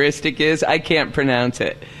characteristic is? I can't pronounce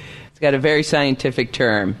it. It's got a very scientific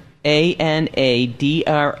term.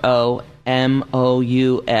 Anadromous.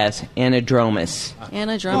 Anadromous. Anadromous.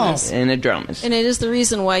 Anadromous. And it is the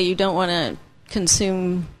reason why you don't want to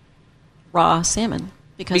consume raw salmon,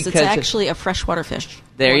 because it's Because actually a freshwater fish.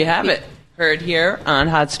 There you have it. Heard here on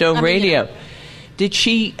Hot Stove Radio. Did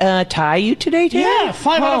she tie you today, Terry? Yeah,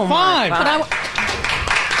 5 out of 5.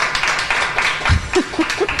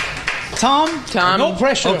 Tom, no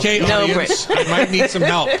pressure. Okay, No audience, I might need some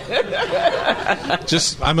help.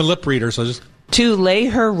 I'm a lip reader, so just... To lay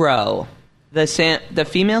her roe, the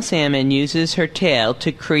female salmon uses her tail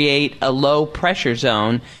to create a low pressure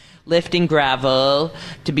zone, lifting gravel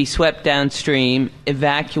to be swept downstream,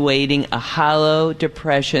 evacuating a hollow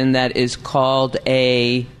depression that is called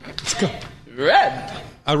a red.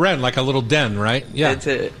 A red, like a little den, right? Yeah. It's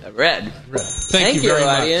a red. Thank you very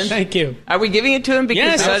audience. much. Thank you. Are we giving it to him?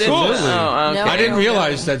 Because Yes, absolutely. Oh, okay. No. I didn't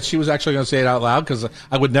realize that she was actually going to say it out loud because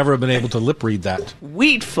I would never have been able to lip read that.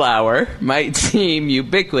 Wheat flour might seem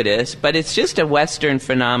ubiquitous, but it's just a Western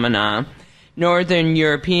phenomenon. Northern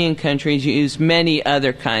European countries use many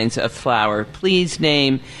other kinds of flour. Please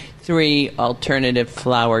name 3 alternative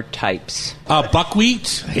flour types.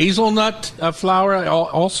 Buckwheat, hazelnut flour,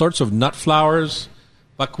 all sorts of nut flours.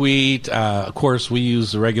 Buckwheat. Of course, we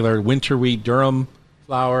use the regular winter wheat Durham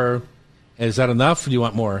flour. Is that enough? Or do you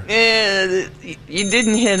want more? You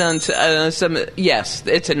didn't hit on some. Yes,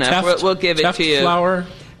 it's enough. We'll give it to you. Flour.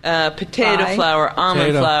 Potato Rye. flour,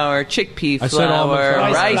 almond flour, chickpea I said almond flour,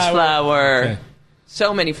 flour. rice flour. Okay.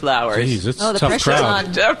 So many flours. Jeez, it's Oh, a the tough pressure's crowd.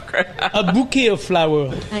 on. Tough crowd. A bouquet of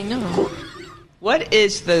flower. I know. What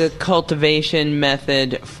is the cultivation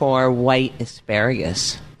method for white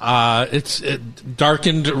asparagus? It's a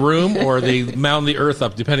darkened room, or they mound the earth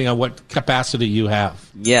up, depending on what capacity you have.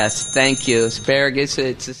 Yes, thank you. Asparagus,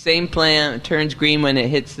 it's the same plant. It turns green when it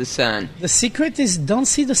hits the sun. The secret is don't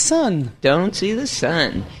see the sun. Don't see the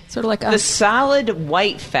sun. Sort of like The us. solid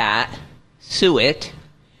white fat, suet,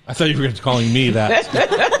 I thought you were calling me that.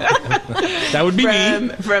 That would be me.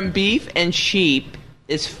 from beef and sheep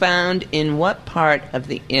is found in what part of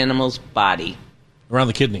the animal's body? Around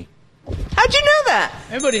the kidney. How'd you know that?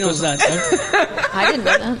 Everybody knows that. I didn't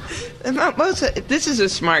know that. This is a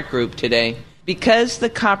smart group today. Because the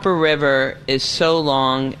Copper River is so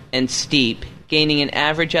long and steep, gaining an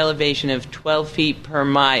average elevation of 12 feet per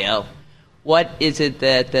mile, what is it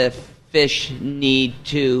that the fish need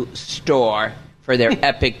to store for their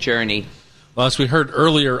epic journey? Well, as we heard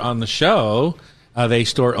earlier on the show, they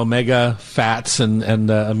store omega fats and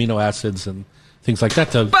amino acids and things like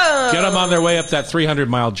that to get them on their way up that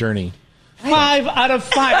 300-mile journey. 5 out of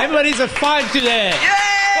 5. Everybody's a 5 today.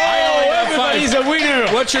 Everybody's a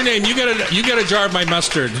winner. What's your name? You get a jar of my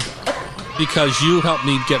mustard because you helped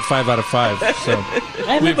me get 5 out of 5. So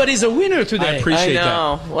Everybody's a winner I today. appreciate I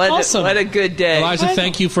know. that. Awesome. What a good day. Eliza,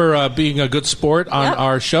 thank you for being a good sport on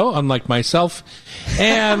our show, unlike myself.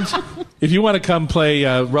 And if you want to come play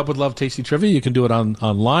Rub with Love Tasty Trivia, you can do it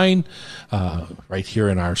online, right here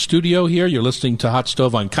in our studio here. You're listening to Hot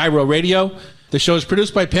Stove on Cairo Radio. The show is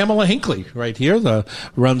produced by Pamela Hinckley right here,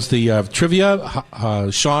 runs the trivia.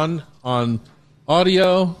 Sean on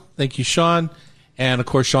audio. Thank you, Sean. And, of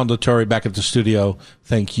course, Sean Latore back at the studio.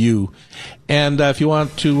 Thank you. And if you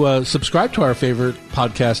want to subscribe to our favorite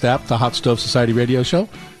podcast app, the Hot Stove Society Radio Show,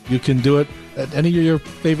 you can do it at any of your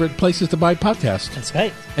favorite places to buy podcasts. That's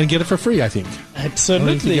right. And get it for free, I think.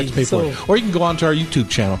 Absolutely. You get to pay for it. Or you can go onto our YouTube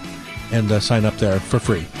channel and sign up there for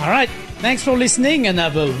free. All right. Thanks for listening and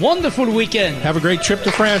have a wonderful weekend. Have a great trip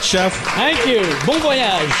to France, Chef. Thank you. Bon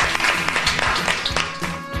voyage.